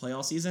watching them play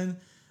all season.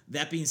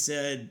 That being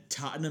said,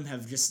 Tottenham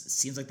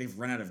seems like they've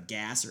run out of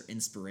gas or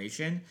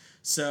inspiration.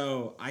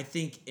 So I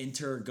think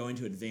Inter are going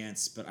to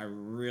advance, but I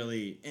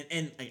really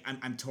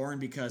I'm torn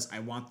because I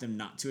want them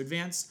not to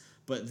advance,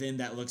 but then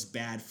that looks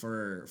bad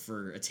for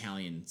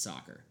Italian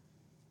soccer.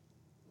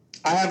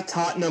 I have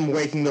Tottenham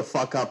waking the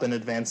fuck up and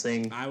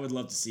advancing. I would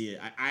love to see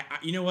it. I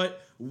you know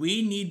what?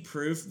 We need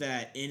proof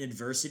that in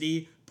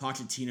adversity,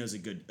 Pochettino's a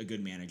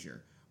good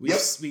manager. We've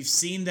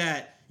seen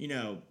that, you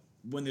know,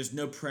 when there's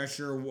no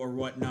pressure or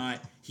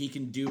whatnot, he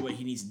can do what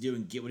he needs to do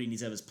and get what he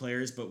needs out of his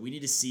players. But we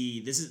need to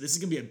see this is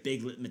going to be a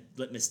big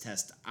litmus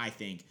test, I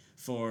think,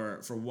 for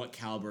what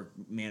caliber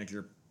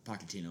manager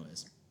Pochettino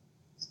is.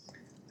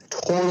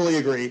 Totally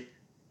agree.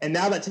 And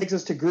now that takes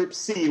us to Group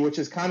C, which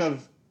is kind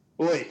of,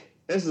 this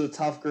is a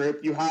tough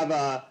group. You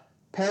have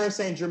Paris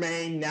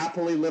Saint-Germain,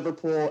 Napoli,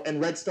 Liverpool,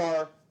 and Red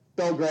Star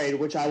Belgrade,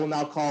 which I will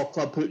now call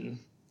Club Putin.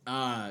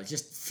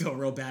 Just feel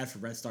real bad for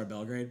Red Star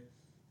Belgrade.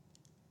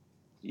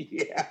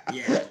 Yeah.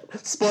 Yeah.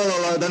 Spoiler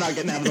alert, they're not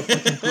getting out of the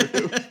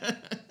fucking group.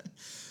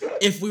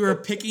 If we were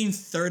picking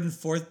third and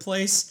fourth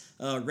place,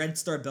 Red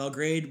Star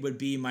Belgrade would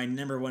be my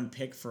number one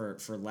pick for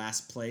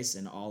last place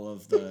in all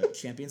of the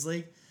Champions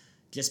League,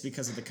 just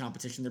because of the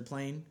competition they're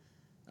playing.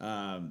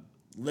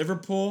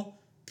 Liverpool,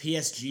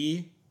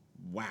 PSG,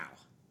 wow.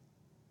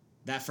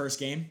 That first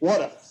game. What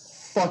a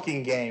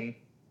fucking game.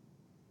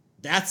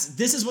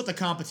 This is what the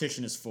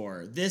competition is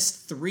for.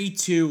 This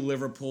 3-2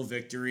 Liverpool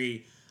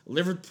victory.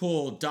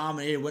 Liverpool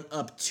dominated, went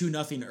up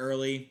 2-0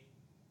 early.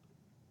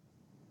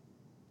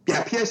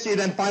 Yeah, PSG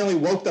then finally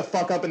woke the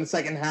fuck up in the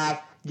second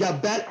half. You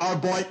bet our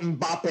boy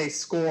Mbappe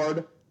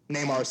scored.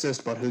 Name our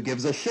assist, but who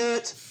gives a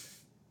shit?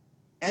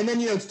 And then,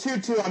 it's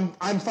 2-2.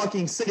 I'm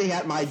fucking sitting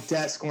at my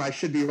desk when I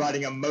should be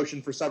writing a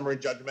motion for summary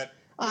judgment.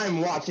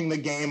 I'm watching the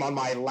game on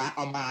my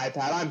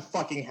iPad. I'm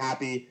fucking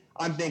happy.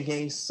 I'm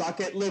thinking, suck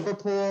it,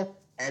 Liverpool.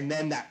 And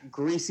then that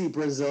greasy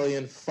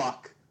Brazilian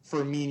fuck,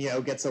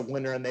 Firmino, gets a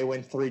winner and they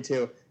win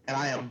 3-2. And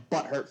I am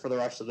butthurt for the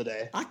rest of the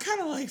day. I kind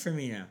of like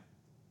Firmino.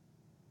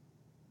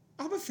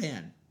 I'm a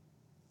fan.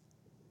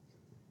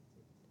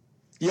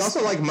 You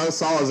also like Mo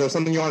Salah. Is there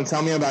something you want to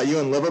tell me about you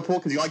in Liverpool?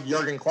 Because you like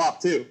Jurgen Klopp,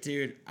 too.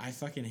 Dude, I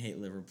fucking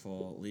hate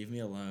Liverpool. Leave me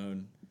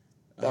alone.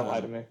 Don't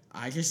lie to me.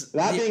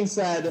 That being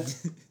said,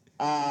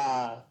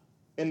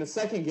 in the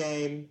second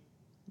game,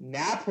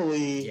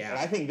 Napoli, and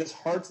I think this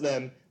hurts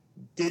them,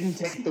 didn't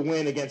take the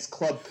win against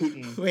Club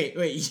Putin. Wait,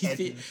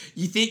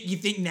 you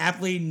think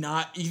Napoli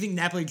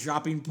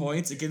dropping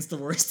points against the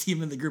worst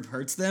team in the group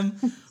hurts them?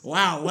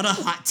 Wow, what a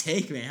hot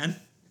take, man.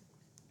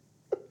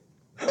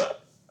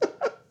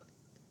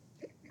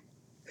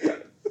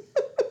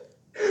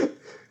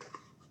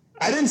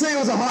 I didn't say it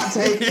was a hot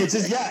take. It's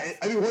just,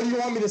 what do you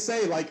want me to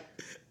say? Like,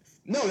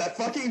 no, that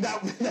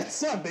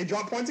sucked. They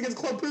dropped points against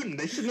Club Putin.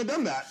 They shouldn't have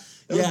done that.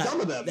 It was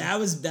dumb of them.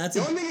 That's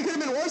the only thing it could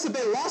have been worse if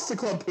they lost to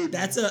Club Putin.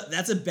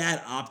 That's a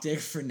bad optic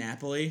for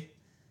Napoli.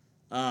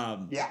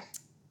 Yeah.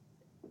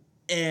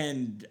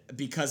 And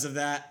because of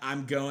that,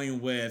 I'm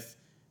going with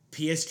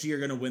PSG are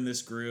going to win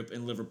this group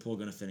and Liverpool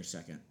going to finish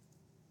second.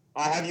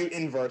 I have you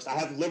inverse. I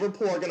have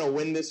Liverpool are going to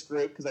win this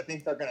group because I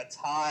think they're going to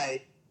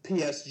tie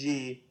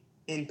PSG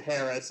in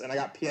Paris, and I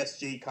got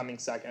PSG coming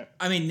second.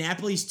 I mean,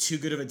 Napoli's too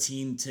good of a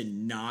team to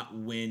not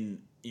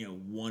win,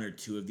 one or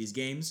two of these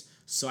games.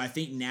 So I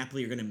think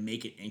Napoli are going to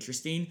make it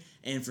interesting.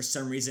 And for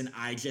some reason,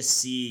 I just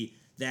see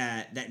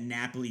that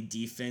Napoli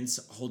defense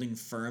holding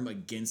firm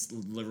against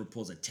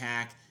Liverpool's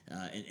attack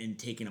and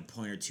taking a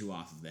point or two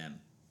off of them.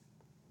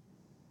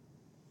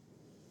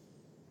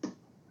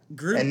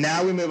 And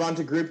now we move on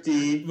to Group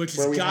D, which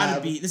has got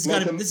to be this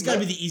got to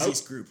be the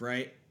easiest group,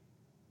 right?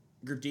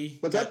 Group D.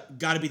 What's that?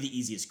 Got to be the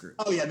easiest group.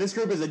 Oh yeah, this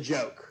group is a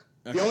joke.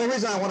 Okay. The only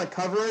reason I want to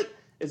cover it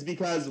is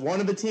because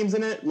one of the teams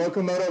in it,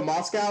 Lokomotiv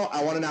Moscow,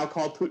 I want to now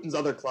call Putin's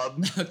other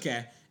club.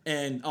 Okay,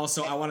 and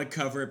also I want to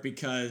cover it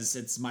because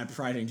it's my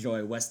pride and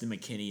joy, Weston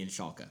McKennie and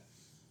Schalke.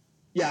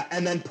 Yeah,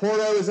 and then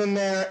Porto is in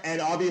there,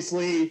 and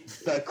obviously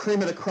the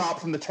cream of the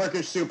crop from the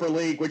Turkish Super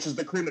League, which is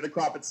the cream of the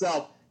crop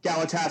itself.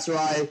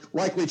 Galatasaray,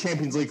 likely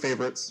Champions League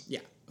favorites.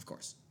 Yeah, of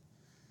course.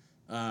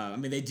 I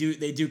mean, they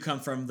do come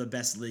from the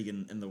best league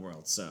in the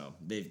world, so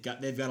they've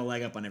got a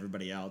leg up on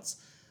everybody else.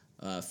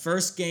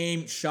 First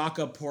game,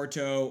 Schalke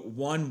Porto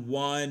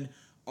 1-1.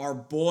 Our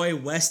boy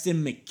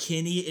Weston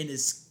McKennie in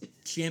his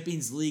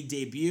Champions League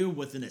debut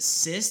with an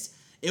assist.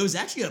 It was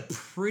actually a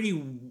pretty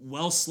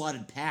well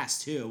slotted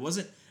pass too.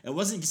 It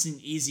wasn't just an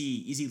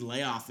easy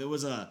layoff. He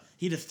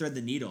had to thread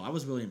the needle. I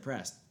was really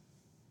impressed.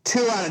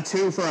 2 out of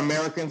 2 for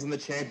Americans in the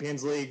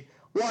Champions League.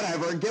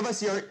 Whatever. Give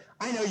us your...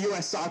 I know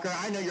U.S. Soccer.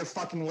 I know you're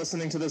fucking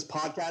listening to this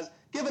podcast.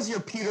 Give us your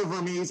Peter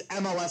Vermees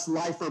MLS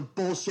lifer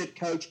bullshit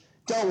coach.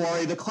 Don't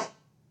worry. The class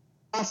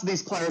of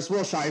these players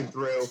will shine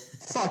through.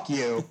 Fuck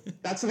you.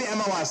 That's to the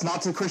MLS,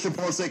 not to Christian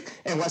Pulisic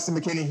and Weston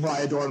McKennie, who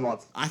I adore and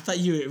love. I thought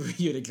you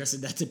had addressed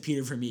that to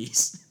Peter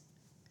Vermees.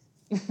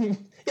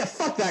 Yeah,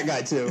 fuck that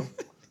guy too.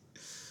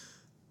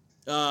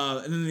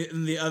 And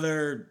then the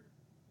other...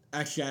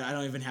 Actually, I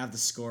don't even have the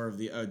score of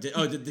the...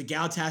 did the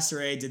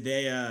Galatasaray, did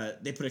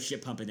they put a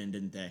shit pump in,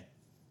 didn't they?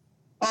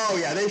 Oh,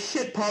 yeah, they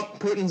shit pumped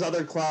Putin's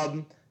other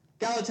club.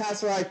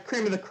 Galatasaray,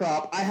 cream of the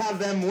crop. I have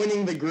them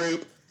winning the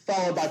group,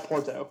 followed by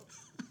Porto.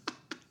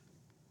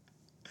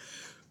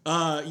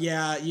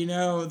 Yeah,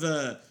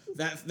 the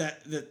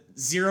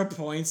 0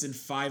 points in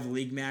 5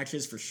 league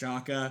matches for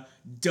Schalke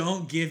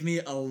don't give me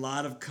a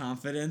lot of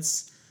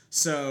confidence.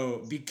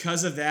 So,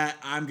 because of that,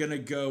 I'm going to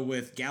go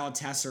with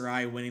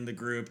Galatasaray winning the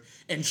group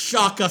and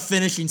Schalke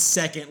finishing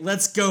second.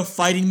 Let's go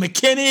Fighting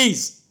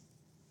McKinnies!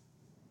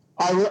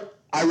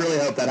 I really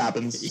hope that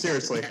happens.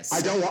 Seriously. Yes. I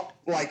don't want...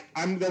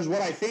 there's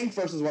what I think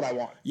versus what I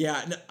want.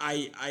 Yeah, no,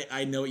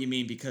 I know what you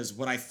mean because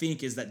what I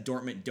think is that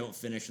Dortmund don't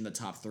finish in the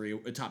top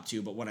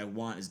 2, but what I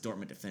want is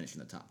Dortmund to finish in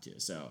the top 2.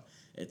 So,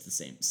 it's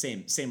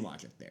the same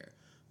logic there.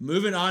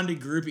 Moving on to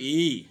Group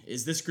E.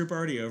 Is this group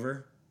already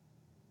over?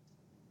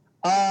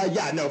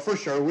 Yeah, no, for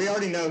sure. We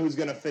already know who's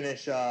going to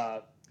finish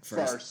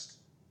first.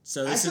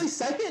 So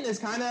second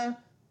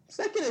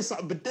is,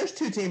 but there's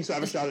 2 teams who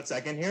have a shot at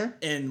second here.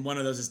 And one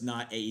of those is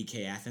not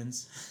AEK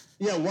Athens.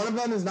 Yeah, one of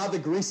them is not the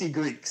Greasy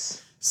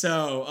Greeks.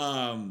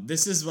 So,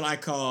 this is what I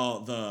call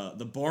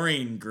the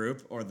boring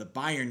group, or the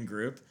Bayern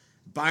group.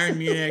 Bayern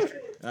Munich,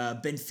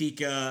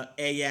 Benfica,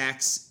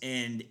 Ajax,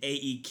 and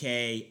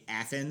AEK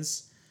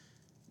Athens.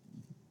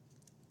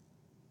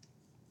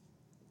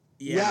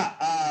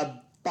 Yeah,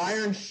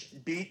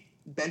 Bayern beat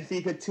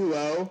Benfica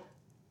 2-0.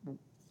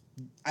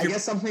 I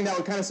guess something that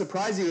would kind of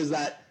surprise you is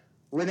that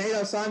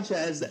Renato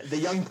Sanchez, the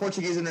young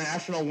Portuguese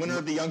international winner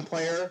of the young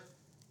player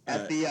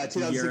at the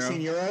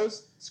 2016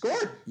 Euros,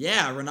 scored.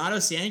 Yeah, Renato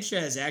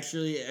Sanchez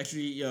actually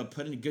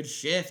put in a good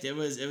shift. It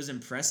was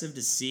impressive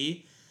to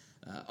see.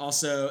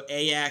 Also,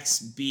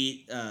 Ajax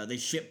beat they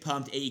shit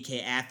pumped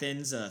AEK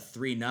Athens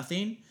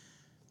 3-0.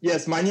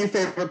 Yes, my new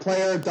favorite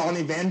player,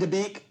 Donny van de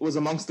Beek, was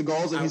amongst the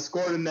goals, and he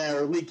scored in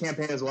their league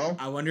campaign as well.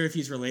 I wonder if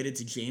he's related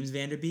to James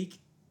Van de Beek.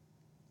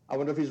 I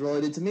wonder if he's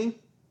related to me.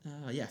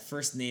 Yeah,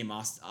 first name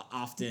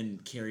often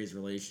carries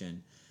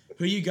relation.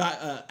 Who you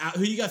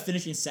got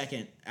finishing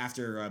second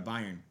after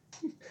Bayern?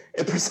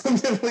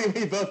 Presumptively,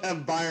 we both have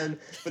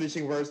Bayern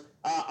finishing first.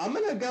 I'm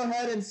going to go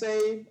ahead and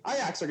say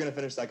Ajax are going to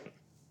finish second.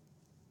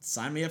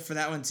 Sign me up for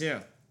that one, too.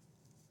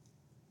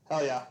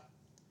 Hell yeah.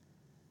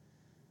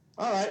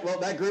 All right, well,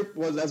 that group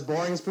was as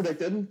boring as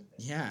predicted.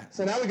 Yeah.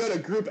 So now we go to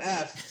Group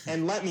F,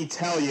 and let me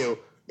tell you.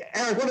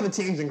 Eric, what are the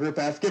teams in Group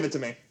F? Give it to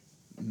me.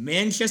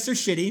 Manchester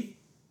City.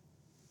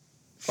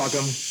 Fuck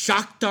them.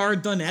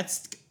 Shakhtar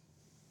Donetsk.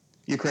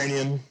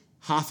 Ukrainian.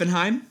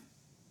 Hoffenheim.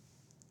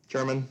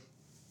 German.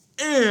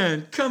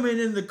 And coming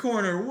in the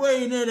corner,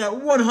 weighing in at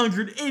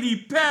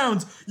 180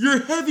 pounds, your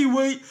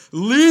heavyweight,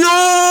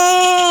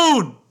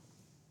 Lyon!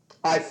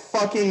 I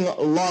fucking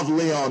love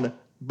Lyon.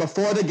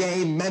 Before the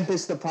game,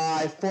 Memphis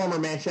Depay, former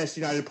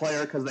Manchester United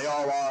player, because they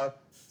all are,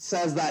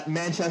 says that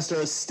Manchester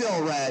is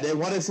still red. And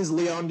what does his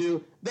Lyon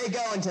do? They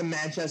go into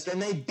Manchester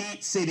and they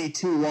beat City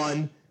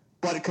 2-1.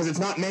 But because it's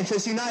not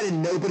Manchester United,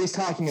 nobody's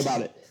talking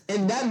about it.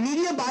 And that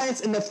media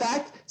bias and the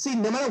fact, see,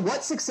 no matter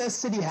what success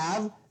City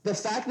have, the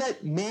fact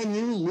that Man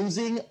U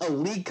losing a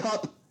League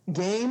Cup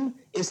game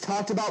is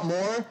talked about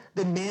more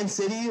than Man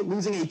City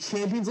losing a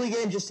Champions League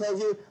game just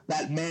tells you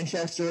that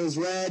Manchester is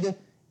red.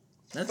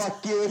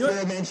 Fuck you if you're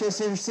a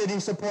Manchester City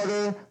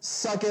supporter.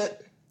 Suck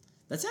it.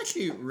 That's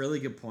actually a really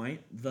good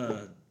point.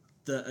 The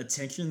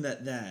attention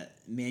that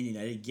Man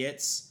United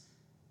gets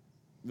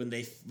when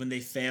they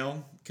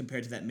fail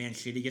compared to that Man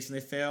City gets when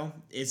they fail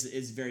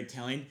is very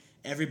telling.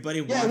 Everybody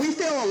wants... Yeah, we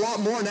fail a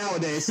lot more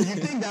nowadays, so you'd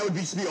think that would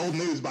be old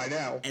news by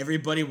now.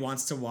 Everybody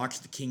wants to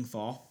watch the king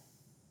fall.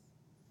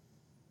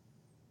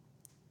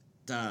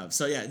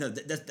 So yeah, no,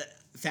 that's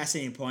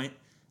fascinating point.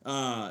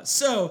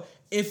 So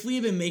if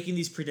we've been making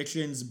these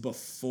predictions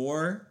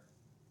before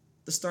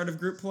the start of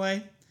group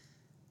play,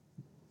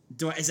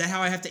 is that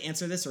how I have to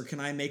answer this, or can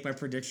I make my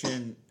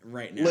prediction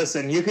right now?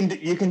 Listen, you can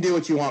do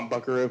what you want,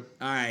 Buckaroo.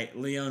 All right,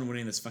 Lyon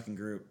winning this fucking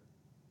group.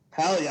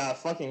 Hell yeah, I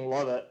fucking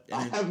love it.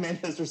 I have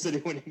Manchester City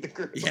winning the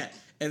group. Yeah,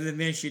 and then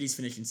Man City's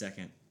finishing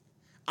second.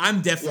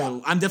 I'm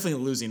definitely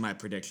losing my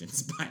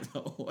predictions, by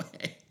the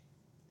way.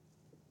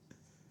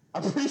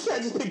 I'm pretty sure I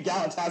just picked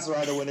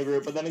Galatasaray to win a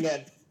group, but then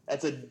again,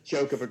 that's a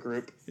joke of a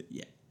group.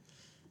 Yeah.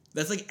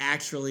 That's like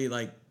actually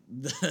like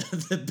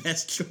the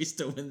best choice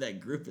to win that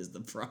group is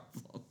the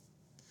problem.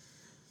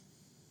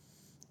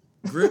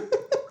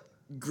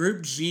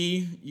 Group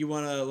G, you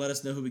want to let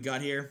us know who we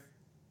got here?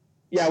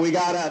 Yeah, we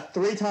got a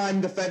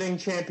 3-time defending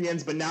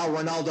champions, but now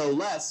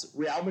Ronaldo-less,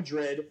 Real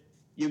Madrid.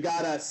 You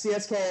got a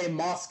CSKA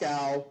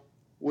Moscow,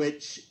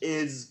 which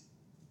is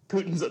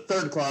Putin's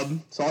third club,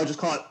 so I'll just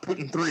call it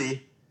Putin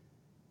 3.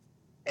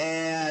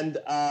 And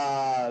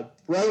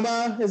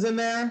Roma is in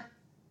there.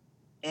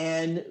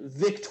 And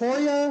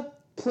Victoria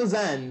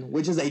Plzeň,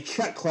 which is a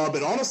Czech club,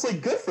 and honestly,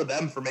 good for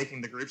them for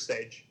making the group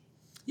stage.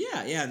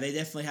 Yeah, they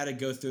definitely had to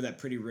go through that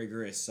pretty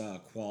rigorous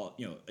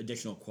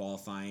additional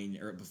qualifying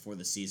before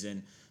the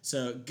season.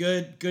 So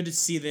good to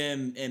see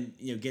them and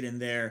get in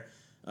there.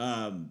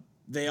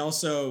 They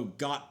also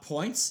got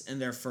points in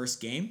their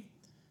first game,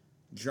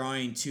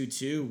 drawing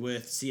 2-2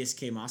 with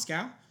CSKA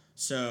Moscow.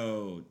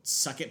 So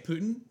suck it,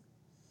 Putin.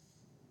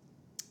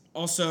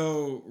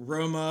 Also,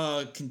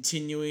 Roma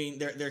continuing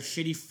their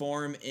shitty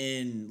form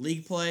in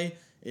league play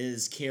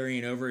is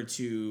carrying over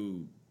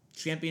to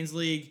Champions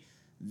League.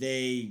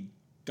 They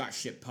got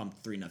shit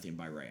pumped 3-0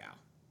 by Real.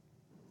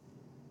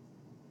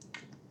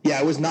 Yeah,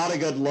 it was not a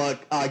good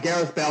look.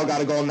 Gareth Bale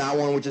got a goal in that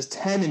one, which is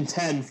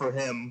 10-10 for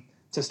him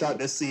to start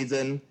this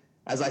season.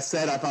 As I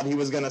said, I thought he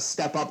was going to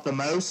step up the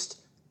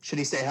most. Should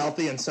he stay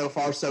healthy? And so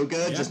far, so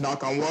good. Yeah. Just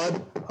knock on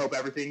wood. Hope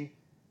everything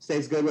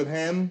stays good with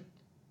him.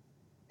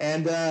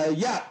 And,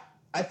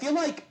 I feel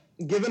like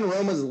given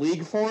Roma's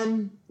league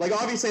form, like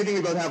obviously I think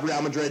we both have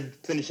Real Madrid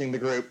finishing the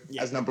group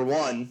as number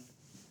one.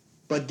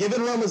 But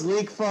given Roma's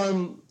league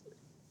form,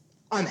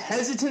 I'm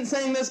hesitant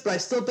saying this, but I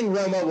still think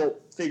Roma will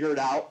figure it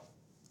out.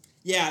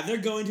 Yeah, they're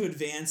going to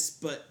advance,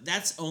 but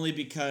that's only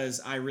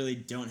because I really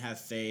don't have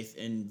faith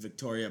in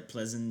Victoria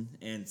Plzeň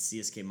and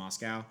CSKA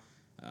Moscow.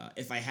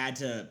 If I had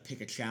to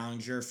pick a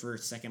challenger for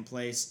second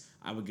place,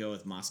 I would go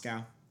with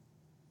Moscow.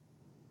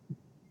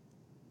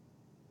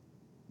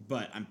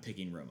 But I'm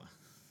picking Roma.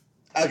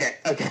 Okay.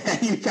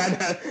 You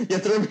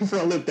threw me for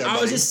a loop there, buddy.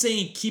 I was just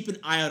saying keep an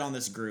eye out on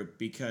this group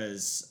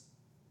because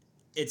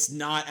it's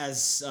not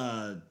as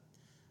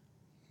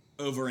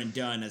over and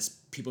done as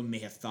people may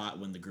have thought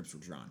when the groups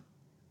were drawn.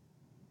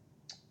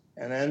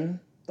 And then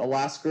the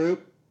last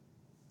group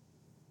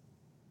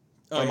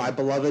my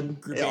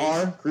beloved Group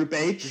H. Group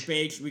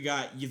H, we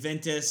got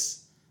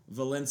Juventus,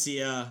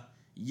 Valencia,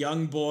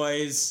 Young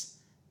Boys,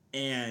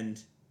 and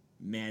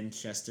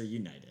Manchester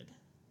United.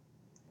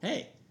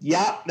 Hey.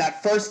 Yeah,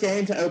 that first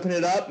game to open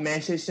it up,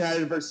 Manchester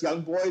United versus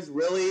Young Boys,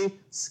 really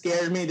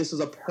scared me. This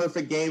was a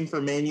perfect game for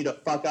Man U to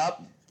fuck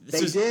up.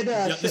 This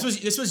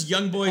was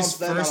Young Boys'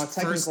 first on a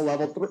technical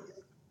level.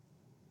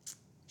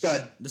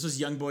 Good. This was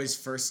Young Boys'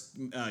 first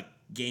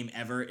game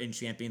ever in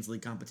Champions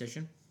League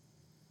competition.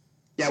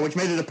 Yeah, which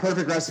made it a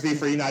perfect recipe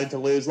for United to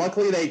lose.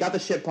 Luckily, they got the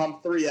shit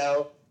pump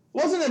 3-0.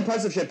 Wasn't an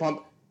impressive shit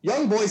pump.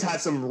 Young Boys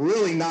had some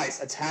really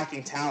nice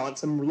attacking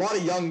talent, a lot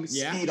of young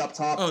speed up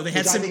top. Oh, they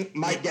had which I think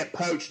might get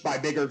poached by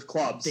bigger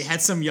clubs. They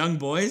had some young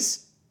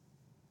boys.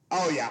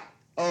 Oh yeah,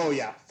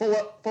 full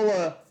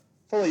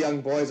of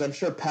young boys. I'm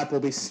sure Pep will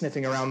be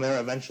sniffing around there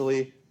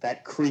eventually.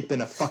 That creep in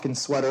a fucking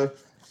sweater.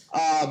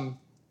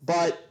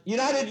 But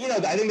United,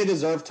 I think they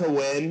deserve to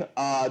win.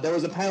 There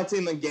was a penalty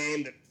in the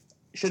game that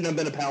shouldn't have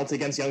been a penalty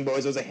against Young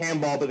Boys. It was a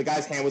handball, but the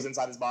guy's hand was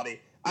inside his body.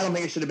 I don't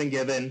think it should have been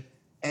given.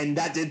 And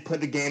that did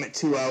put the game at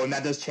 2-0, and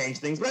that does change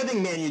things. But I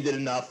think Man U did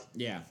enough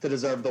to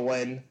deserve the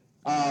win.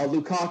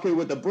 Lukaku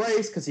with the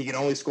brace, because he can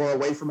only score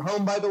away from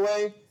home, by the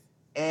way.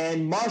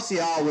 And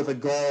Martial with a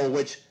goal,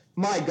 which,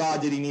 my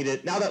God, did he need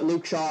it. Now that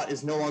Luke Shaw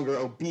is no longer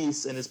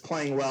obese and is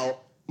playing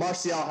well,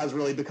 Martial has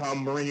really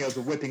become Mourinho's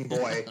whipping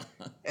boy.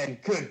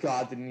 And good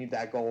God, did he need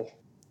that goal.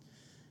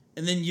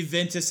 And then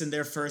Juventus in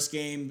their first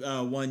game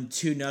won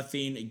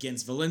 2-0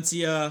 against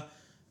Valencia.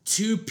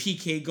 2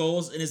 PK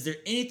goals, and is there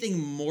anything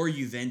more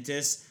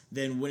Juventus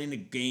than winning a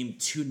game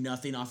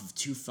 2-0 off of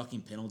 2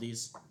 fucking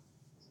penalties?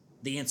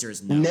 The answer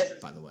is no,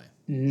 by the way.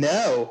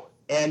 No.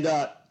 And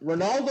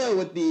Ronaldo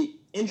with the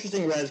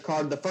interesting red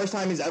card, the first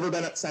time he's ever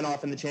been sent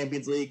off in the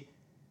Champions League.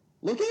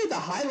 Looking at the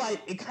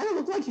highlight, it kind of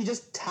looked like he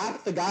just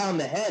tapped the guy on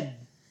the head.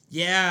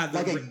 Yeah.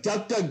 Like a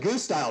Duck Duck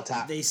Goose style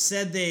tap. They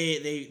said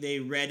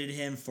they redded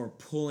him for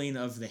pulling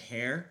of the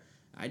hair.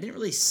 I didn't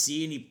really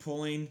see any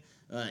pulling.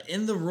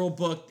 In the rule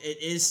book,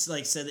 it is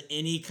like said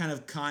any kind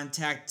of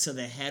contact to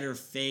the head or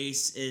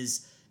face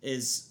is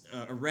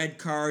a red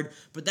card,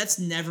 but that's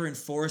never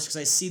enforced because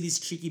I see these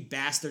cheeky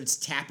bastards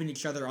tapping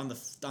each other on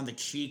the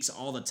cheeks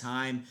all the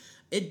time.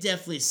 It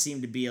definitely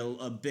seemed to be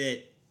a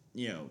bit,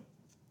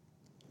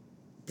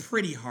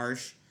 pretty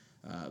harsh.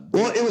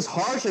 Well, it was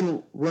harsh,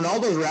 and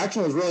Ronaldo's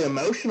reaction was really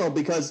emotional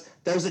because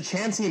there's a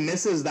chance he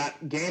misses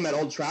that game at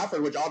Old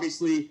Trafford, which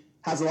obviously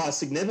has a lot of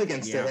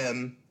significance to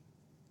him.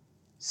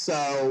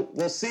 So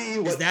we'll see.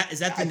 Is that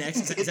the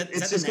next?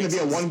 It's just going to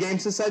be a 1-game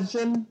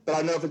suspension, but I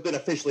don't know if it's been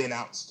officially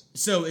announced.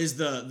 So is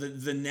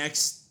the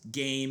next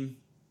game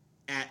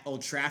at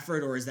Old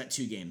Trafford, or is that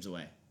 2 games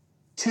away?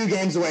 2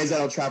 games away is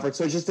at Old Trafford,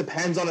 so it just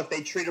depends on if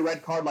they treat a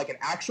red card like an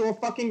actual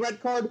fucking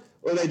red card,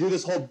 or they do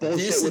this whole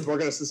bullshit with we're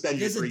going to suspend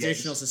you 3 games. This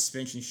additional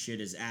suspension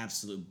shit is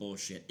absolute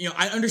bullshit.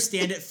 I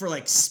understand it for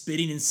like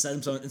spitting in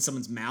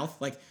someone's mouth,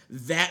 like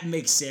that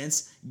makes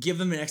sense. Give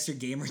them an extra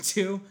game or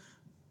 2.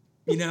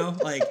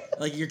 Like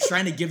you're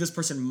trying to give this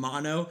person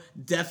mono.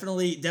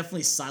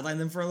 Definitely sideline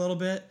them for a little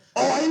bit.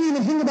 Oh, I didn't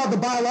even think about the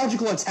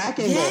biological attack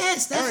angle.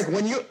 Yes, Eric,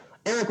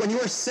 when you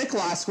were sick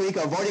last week,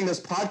 avoiding this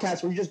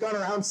podcast, were you just going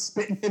around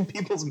spitting in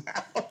people's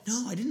mouths?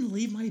 No, I didn't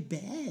leave my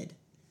bed.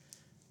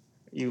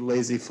 You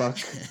lazy fuck.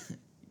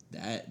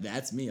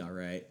 That's me, all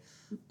right.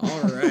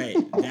 All right,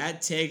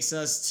 that takes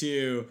us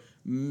to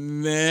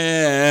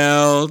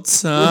mail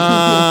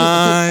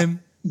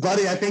time.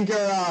 Buddy, I think you're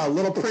a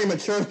little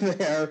premature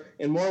there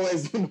in more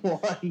ways than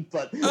one,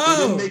 but we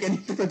didn't make any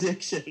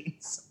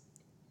predictions.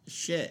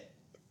 Shit.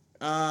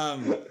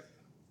 Juve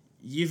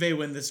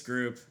win this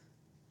group.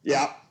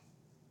 Yeah.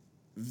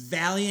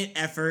 Valiant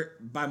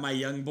effort by my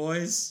young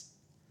boys,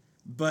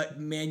 but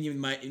Man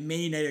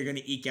United are going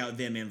to eke out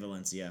them and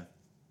Valencia.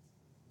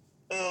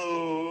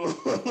 Oh.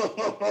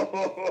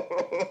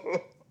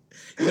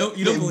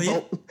 You don't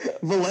believe?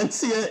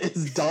 Valencia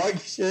is dog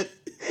shit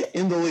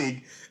in the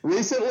league.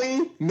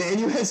 Recently, Man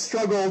U has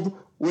struggled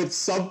with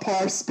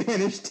subpar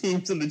Spanish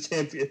teams in the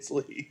Champions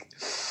League.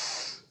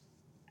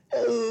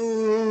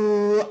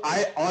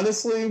 I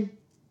honestly...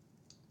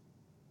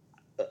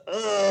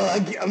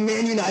 I'm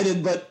Man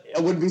United, but I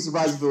wouldn't be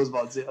surprised if it was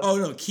Valencia. Oh,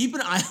 no. Keep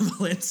an eye on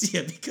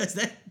Valencia because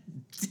that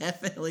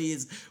definitely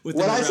is... When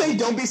I say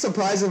don't be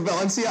surprised if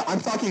Valencia,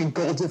 I'm talking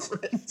goal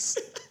difference.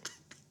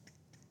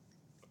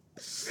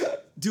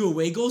 Do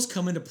away goals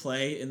come into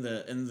play in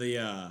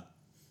the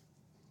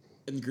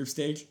group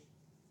stage?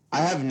 I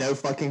have no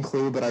fucking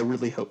clue, but I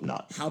really hope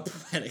not. How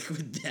pathetic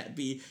would that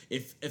be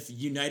if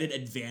United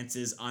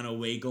advances on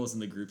away goals in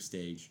the group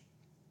stage?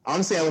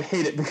 Honestly, I would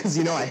hate it because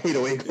I hate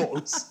away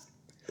goals.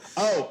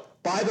 Oh,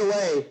 by the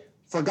way,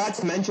 forgot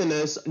to mention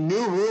this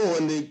new rule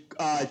in the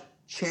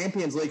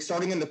Champions League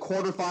starting in the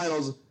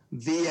quarterfinals.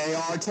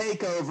 VAR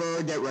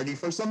takeover. Get ready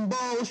for some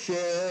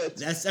bullshit.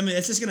 That's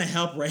just gonna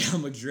help Real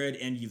Madrid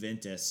and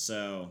Juventus.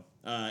 So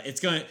VAR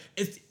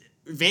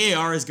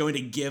is going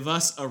to give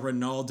us a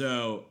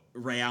Ronaldo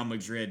Real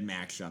Madrid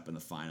matchup in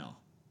the final.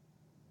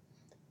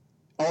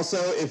 Also,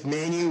 if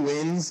Man U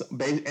wins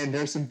and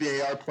there's some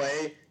VAR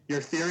play,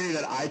 your theory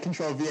that I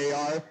control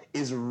VAR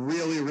is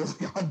really, really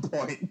on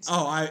point.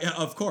 Oh,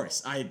 of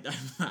course. I'm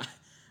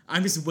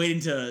just waiting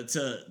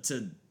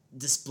to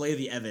display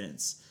the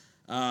evidence.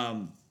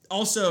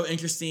 Also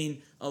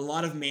interesting, a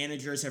lot of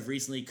managers have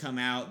recently come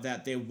out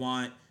that they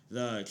want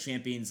the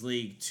Champions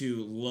League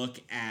to look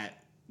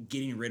at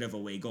getting rid of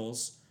away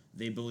goals.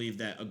 They believe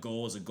that a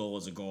goal is a goal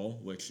is a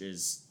goal,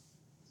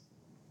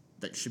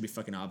 that should be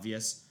fucking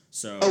obvious.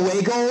 So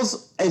away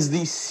goals is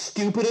the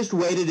stupidest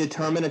way to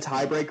determine a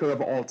tiebreaker of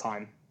all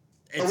time.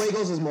 Away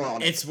goals is more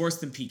honest. It's worse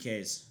than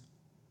PKs.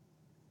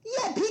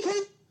 Yeah,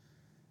 PKs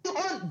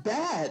aren't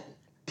bad.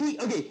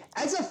 Okay,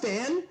 as a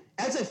fan,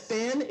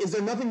 is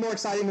there nothing more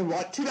exciting than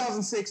what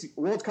 2006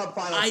 World Cup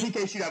final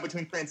PK shootout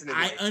between France and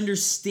Italy? I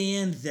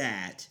understand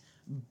that,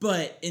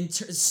 but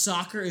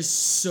soccer is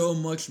so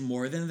much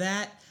more than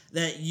that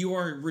you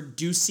are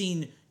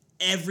reducing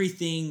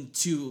everything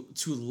to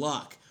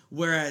luck.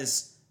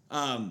 Whereas,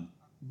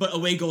 but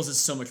away goals is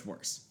so much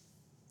worse.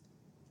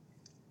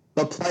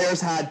 The players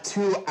had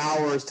 2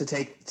 hours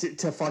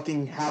to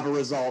fucking have a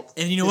result.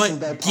 And you know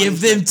what?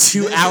 Give them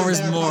 2 hours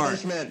more.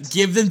 Punishment.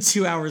 Give them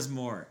 2 hours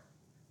more.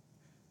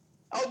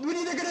 Oh, we're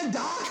either gonna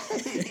die.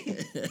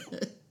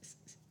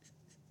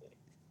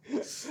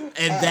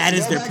 And that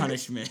is their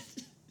punishment.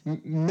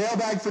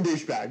 Mailbag for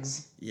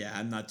douchebags. Yeah,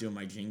 I'm not doing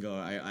my jingle.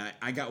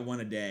 I got one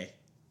a day.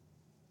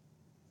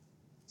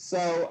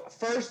 So,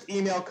 first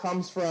email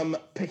comes from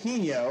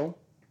Pajino.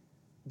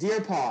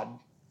 Dear Pod,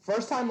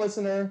 first time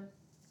listener,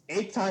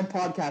 8th time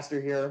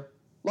podcaster here.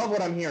 Love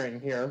what I'm hearing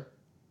here.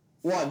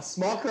 One,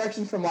 small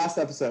correction from last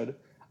episode.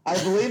 I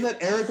believe that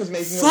Eric was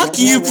making a Fuck World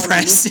you, War I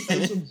Preston.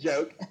 unification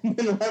joke and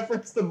then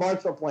referenced the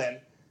Marshall Plan.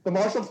 The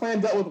Marshall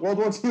Plan dealt with World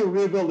War II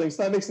rebuilding,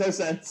 so that makes no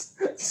sense.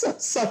 So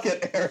suck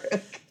it,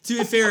 Eric. To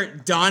be fair,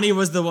 Donnie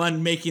was the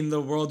one making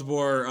the World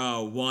War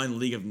I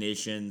League of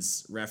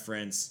Nations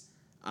reference.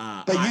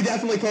 But you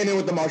definitely came in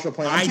with the Marshall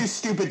Plan. I'm I- too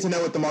stupid to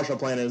know what the Marshall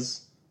Plan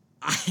is.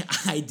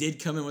 I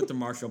did come in with the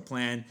Marshall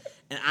Plan,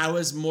 and I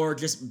was more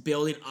just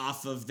building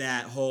off of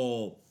that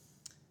whole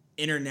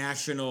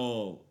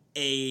international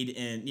aid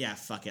and yeah,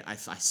 fuck it. I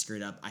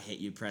screwed up. I hate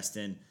you,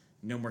 Preston.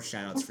 No more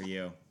shout-outs for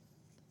you.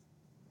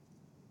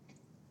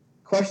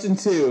 Question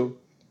 2.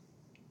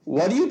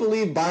 What do you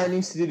believe Bayern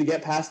needs to do to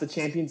get past the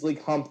Champions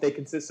League hump they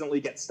consistently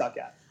get stuck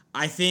at?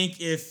 I think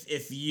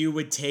if you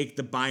would take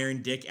the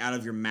Bayern dick out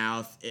of your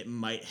mouth, it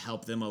might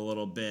help them a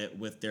little bit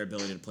with their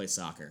ability to play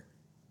soccer.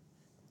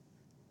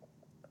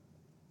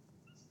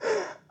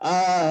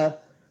 Well,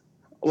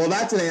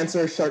 that's an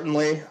answer,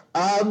 certainly.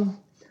 I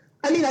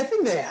mean, I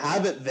think they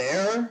have it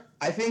there.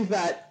 I think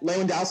that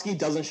Lewandowski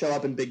doesn't show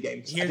up in big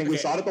games. I think we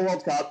saw it at the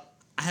World Cup.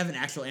 I have an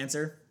actual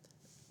answer.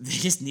 They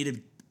just need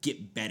to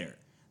get better.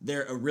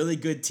 They're a really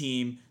good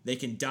team. They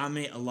can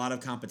dominate a lot of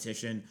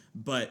competition,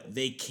 but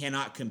they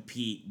cannot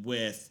compete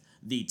with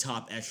the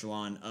top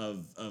echelon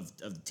of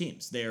the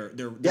teams. They're And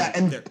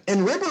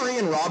Ribéry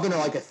and Robin are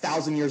like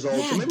 1,000 years old.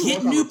 yeah, so maybe get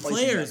work on new replacing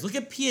players. them.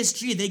 Look at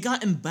PSG. They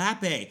got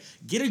Mbappe.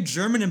 Get a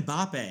German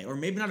Mbappe, or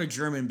maybe not a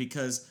German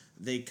because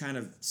they kind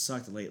of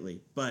sucked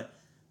lately. But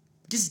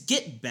just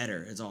get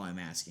better is all I'm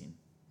asking.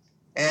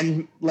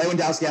 And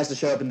Lewandowski has to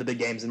show up in the big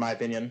games, in my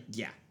opinion.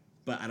 Yeah,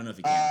 but I don't know if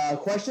he can.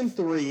 Question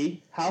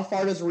 3. How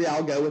far does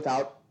Real go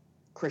without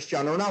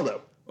Cristiano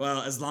Ronaldo?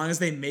 Well, as long as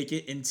they make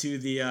it into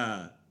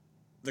the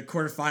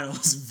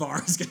quarterfinals,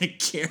 VAR is going to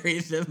carry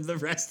them the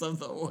rest of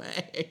the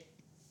way.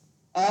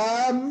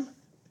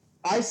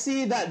 I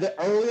see that the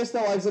earliest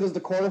they'll exit is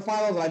the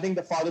quarterfinals, and I think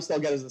the farthest they'll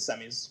get is the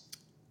semis.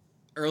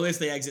 Earliest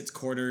they exit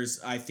quarters,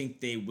 I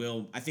think they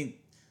will. I think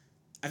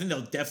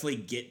they'll definitely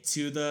get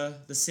to the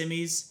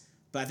semis,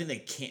 but I think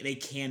they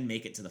can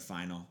make it to the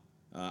final.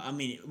 I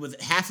mean, with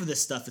half of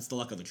this stuff, it's the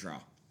luck of the draw.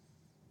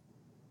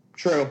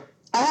 True.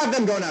 I have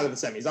them going out of the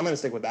semis. I'm going to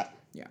stick with that.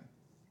 Yeah.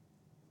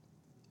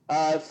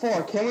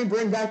 4. Can we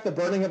bring back the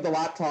burning of the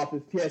laptop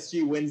if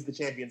PSG wins the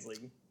Champions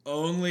League?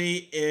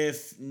 Only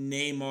if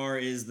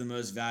Neymar is the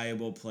most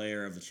valuable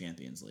player of the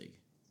Champions League.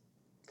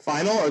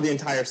 Final or the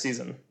entire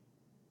season?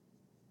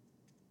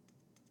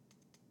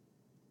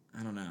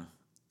 I don't know.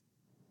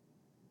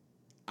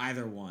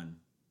 Either one.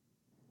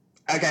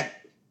 Okay.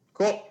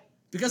 Cool.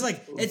 Because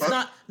it's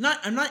I'm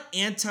not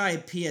anti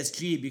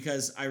PSG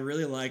because I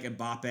really like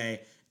Mbappe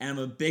and I'm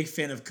a big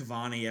fan of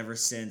Cavani ever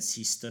since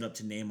he stood up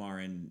to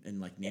Neymar and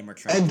Neymar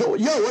tried. And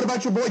what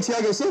about your boy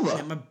Thiago Silva?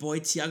 And my boy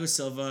Thiago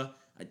Silva,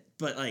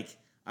 but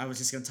I was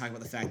just gonna talk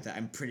about the fact that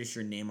I'm pretty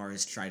sure Neymar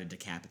has tried to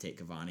decapitate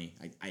Cavani.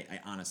 I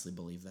honestly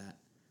believe that.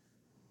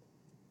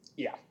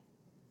 Yeah.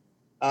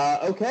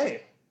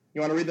 Okay. You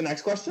want to read the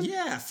next question?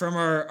 Yeah, from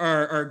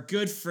our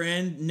good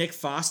friend Nick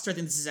Foster. I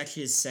think this is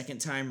actually his second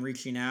time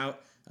reaching out.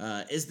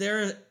 Is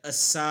there a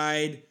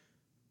side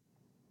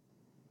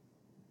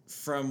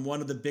from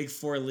one of the big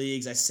 4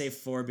 leagues, I say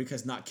 4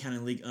 because not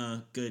counting league,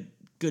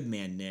 good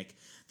man, Nick,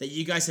 that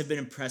you guys have been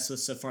impressed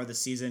with so far this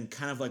season,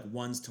 kind of like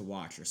ones to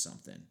watch or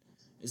something?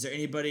 Is there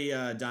anybody,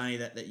 Donnie,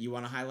 that you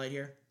want to highlight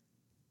here?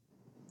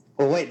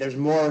 Well, wait, there's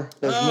more.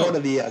 There's more to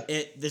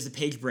the... There's a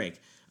page break.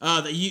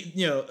 That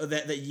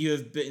you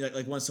have been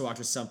like wants to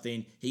watch or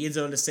something. He goes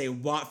on to say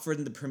Watford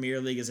in the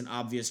Premier League is an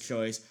obvious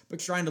choice, but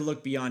trying to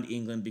look beyond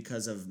England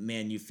because of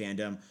Man U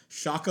fandom.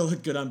 Xhaka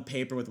looked good on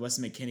paper with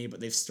Weston McKennie, but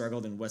they've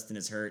struggled and Weston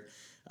is hurt.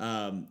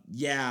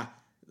 Xhaka.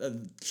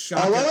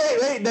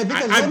 Wait.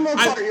 Because one more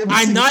part you're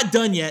missing. I'm not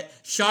done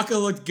yet.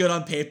 Xhaka looked good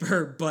on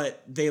paper,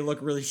 but they look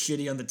really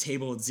shitty on the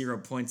table with 0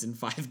 points in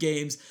 5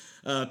 games.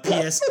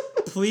 P.S.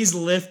 Please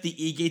lift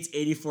the E-Gates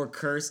 84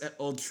 curse at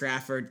Old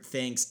Trafford.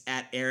 Thanks,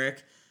 at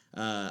Eric.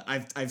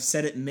 I've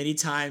said it many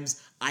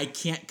times. I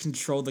can't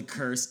control the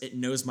curse. It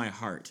knows my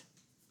heart.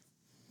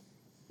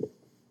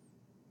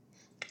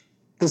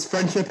 This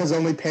friendship has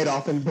only paid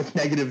off in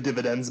negative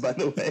dividends, by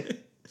the way.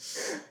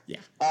 Yeah.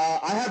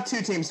 I have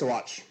 2 teams to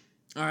watch.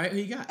 All right, who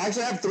you got?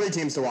 Actually, I have 3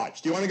 teams to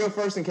watch. Do you want to go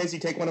first in case you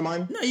take one of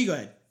mine? No, you go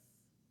ahead.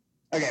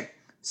 Okay.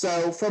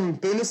 So, from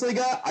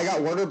Bundesliga, I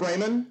got Werder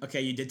Bremen.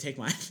 Okay, you did take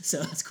mine,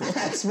 so that's cool.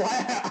 That's why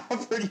I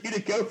offered you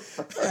to go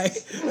first. Right.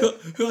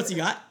 Who else you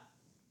got?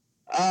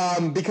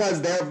 Because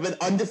they've been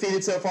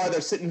undefeated so far. They're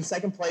sitting in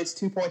second place,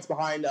 2 points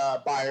behind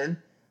Bayern.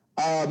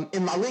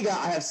 In La Liga,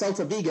 I have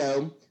Celta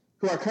Vigo,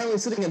 who are currently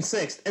sitting in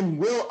 6th and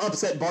will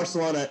upset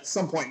Barcelona at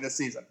some point this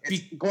season.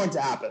 It's going to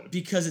happen.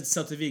 Because it's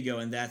Celta Vigo,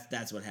 and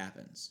that's what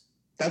happens.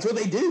 That's what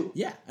they do.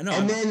 Yeah, I know.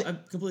 I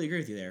completely agree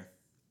with you there.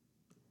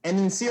 And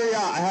in Serie A,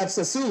 I have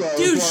Sassuolo,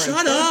 Dude, who are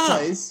shut in 3rd up!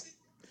 place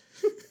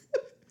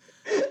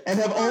and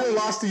have only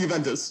lost to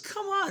Juventus.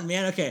 Come on,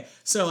 man. Okay,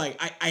 so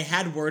I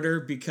had Werder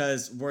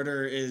because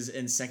Werder is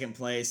in second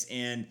place,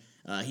 and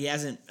He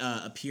hasn't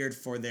appeared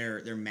for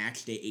their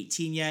match day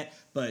 18 yet,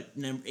 but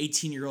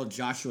 18-year-old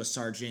Joshua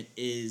Sargent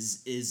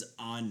is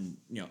on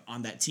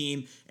that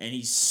team, and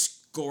he's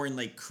scoring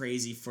like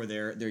crazy for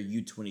their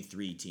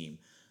U23 team.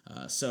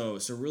 So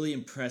really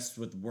impressed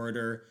with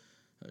Werder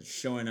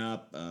showing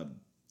up.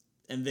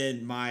 And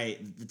then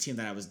the team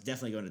that I was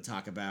definitely going to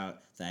talk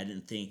about that I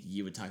didn't think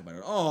you would talk about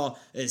at all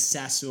is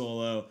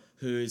Sassuolo,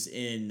 who's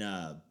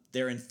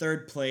they're in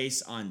third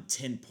place on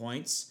 10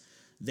 points.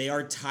 They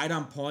are tied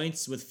on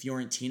points with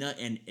Fiorentina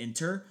and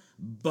Inter,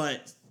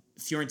 but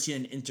Fiorentina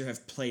and Inter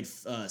have played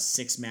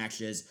 6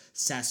 matches.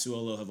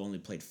 Sassuolo have only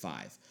played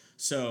 5.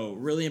 So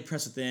really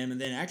impressed with them. And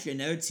then actually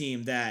another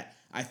team that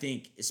I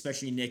think,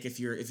 especially Nick, if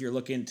you're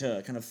looking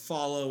to kind of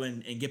follow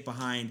and get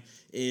behind,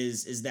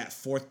 is that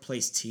 4th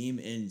place team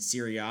in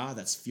Serie A.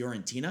 That's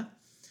Fiorentina.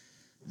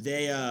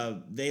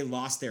 They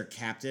lost their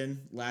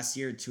captain last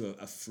year to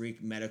a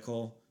freak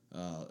medical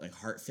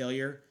heart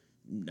failure,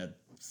 the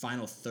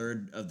final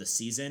third of the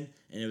season,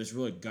 and it was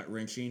really gut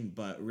wrenching,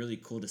 but really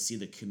cool to see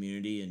the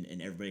community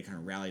and everybody kind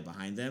of rally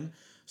behind them.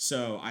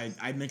 So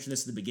I mentioned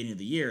this at the beginning of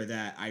the year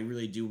that I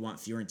really do want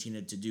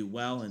Fiorentina to do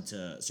well and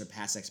to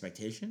surpass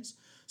expectations.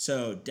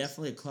 So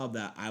definitely a club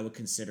that I would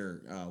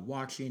consider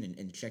watching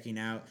and checking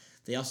out.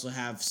 They also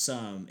have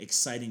some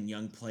exciting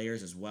young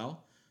players as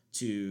well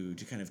to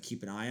kind of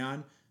keep an eye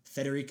on.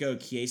 Federico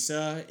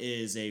Chiesa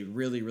is a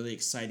really, really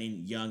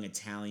exciting young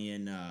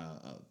Italian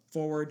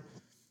forward.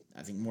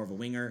 I think more of a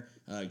winger.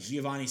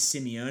 Giovanni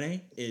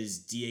Simeone is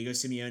Diego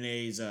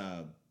Simeone's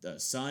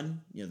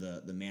son,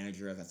 the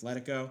manager of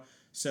Atletico.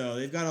 So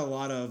they've got a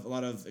lot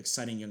of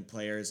exciting young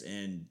players,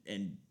 and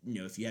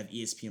if you have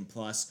ESPN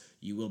Plus,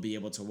 you will be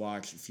able to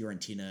watch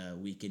Fiorentina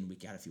week in,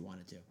 week out if you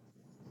wanted to.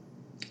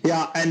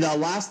 Yeah, and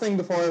last thing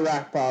before we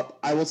wrap up,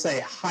 I will say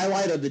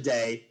highlight of the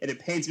day, and it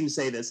pains me to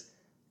say this,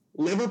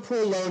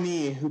 Liverpool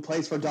loanee who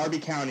plays for Derby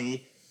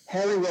County,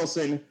 Harry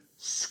Wilson,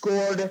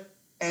 scored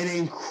an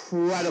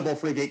incredible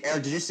free kick.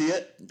 Eric, did you see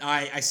it?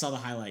 I saw the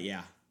highlight,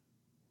 yeah.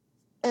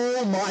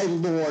 Oh my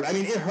Lord. I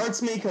mean, it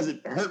hurts me because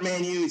it hurt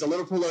Man U. He's a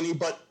Liverpool loanee,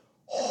 but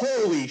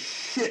holy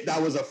shit, that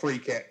was a free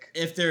kick.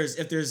 If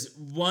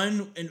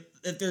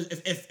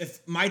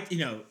my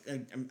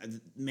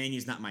Man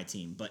U's not my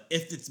team, but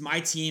if it's my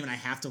team and I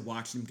have to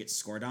watch them get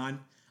scored on,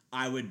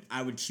 I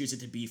would choose it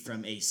to be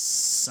from a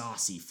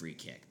saucy free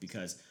kick,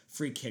 because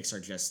free kicks are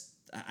just,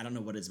 I don't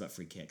know what it is about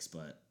free kicks,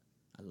 but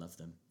I love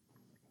them.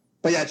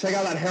 But yeah, check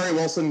out that Harry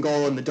Wilson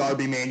goal in the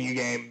Derby Man U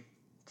game.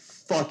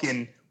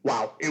 Fucking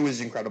wow, it was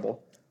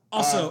incredible.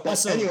 Also,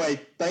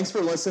 anyway, thanks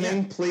for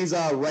listening. Yeah. Please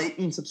rate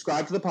and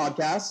subscribe to the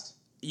podcast.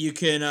 You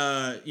can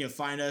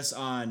find us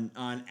on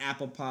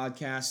Apple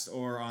Podcasts,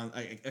 or on,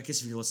 I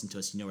guess if you listen to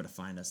us, you know where to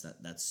find us.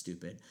 That's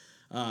stupid.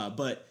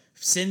 But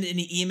send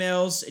any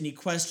emails, any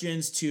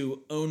questions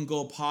to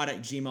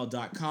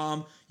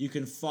owngoalpod@gmail.com. You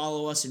can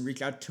follow us and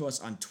reach out to us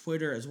on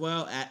Twitter as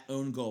well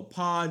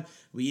 @owngoalpod.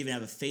 We even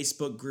have a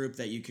Facebook group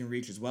that you can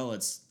reach as well.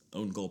 It's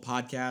Own Goal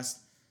Podcast.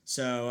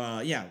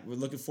 So we're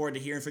looking forward to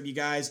hearing from you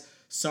guys.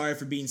 Sorry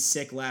for being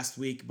sick last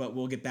week, but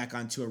we'll get back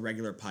onto a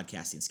regular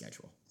podcasting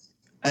schedule.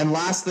 And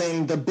last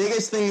thing, the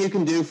biggest thing you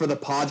can do for the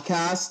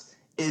podcast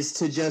is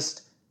to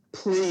just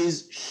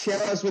please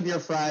share us with your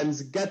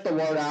friends, get the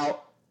word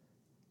out.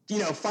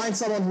 Find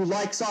someone who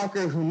likes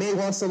soccer, who may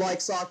wants to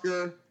like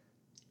soccer.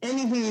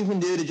 Anything you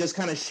can do to just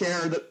kind of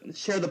share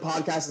the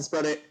podcast and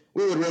spread it,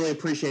 we would really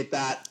appreciate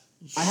that.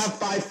 I have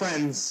 5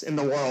 friends in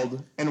the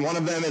world, and one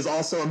of them is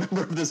also a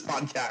member of this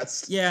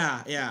podcast.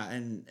 Yeah,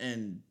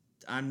 and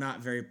I'm not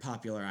very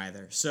popular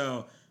either.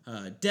 So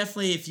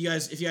definitely, if you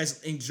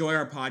guys enjoy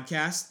our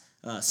podcast,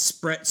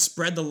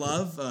 spread the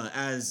love.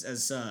 As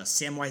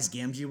Samwise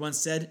Gamgee once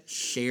said,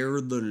 share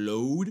the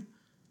load.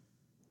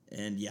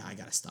 And yeah, I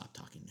gotta stop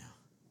talking now.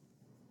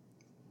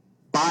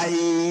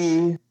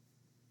 Bye.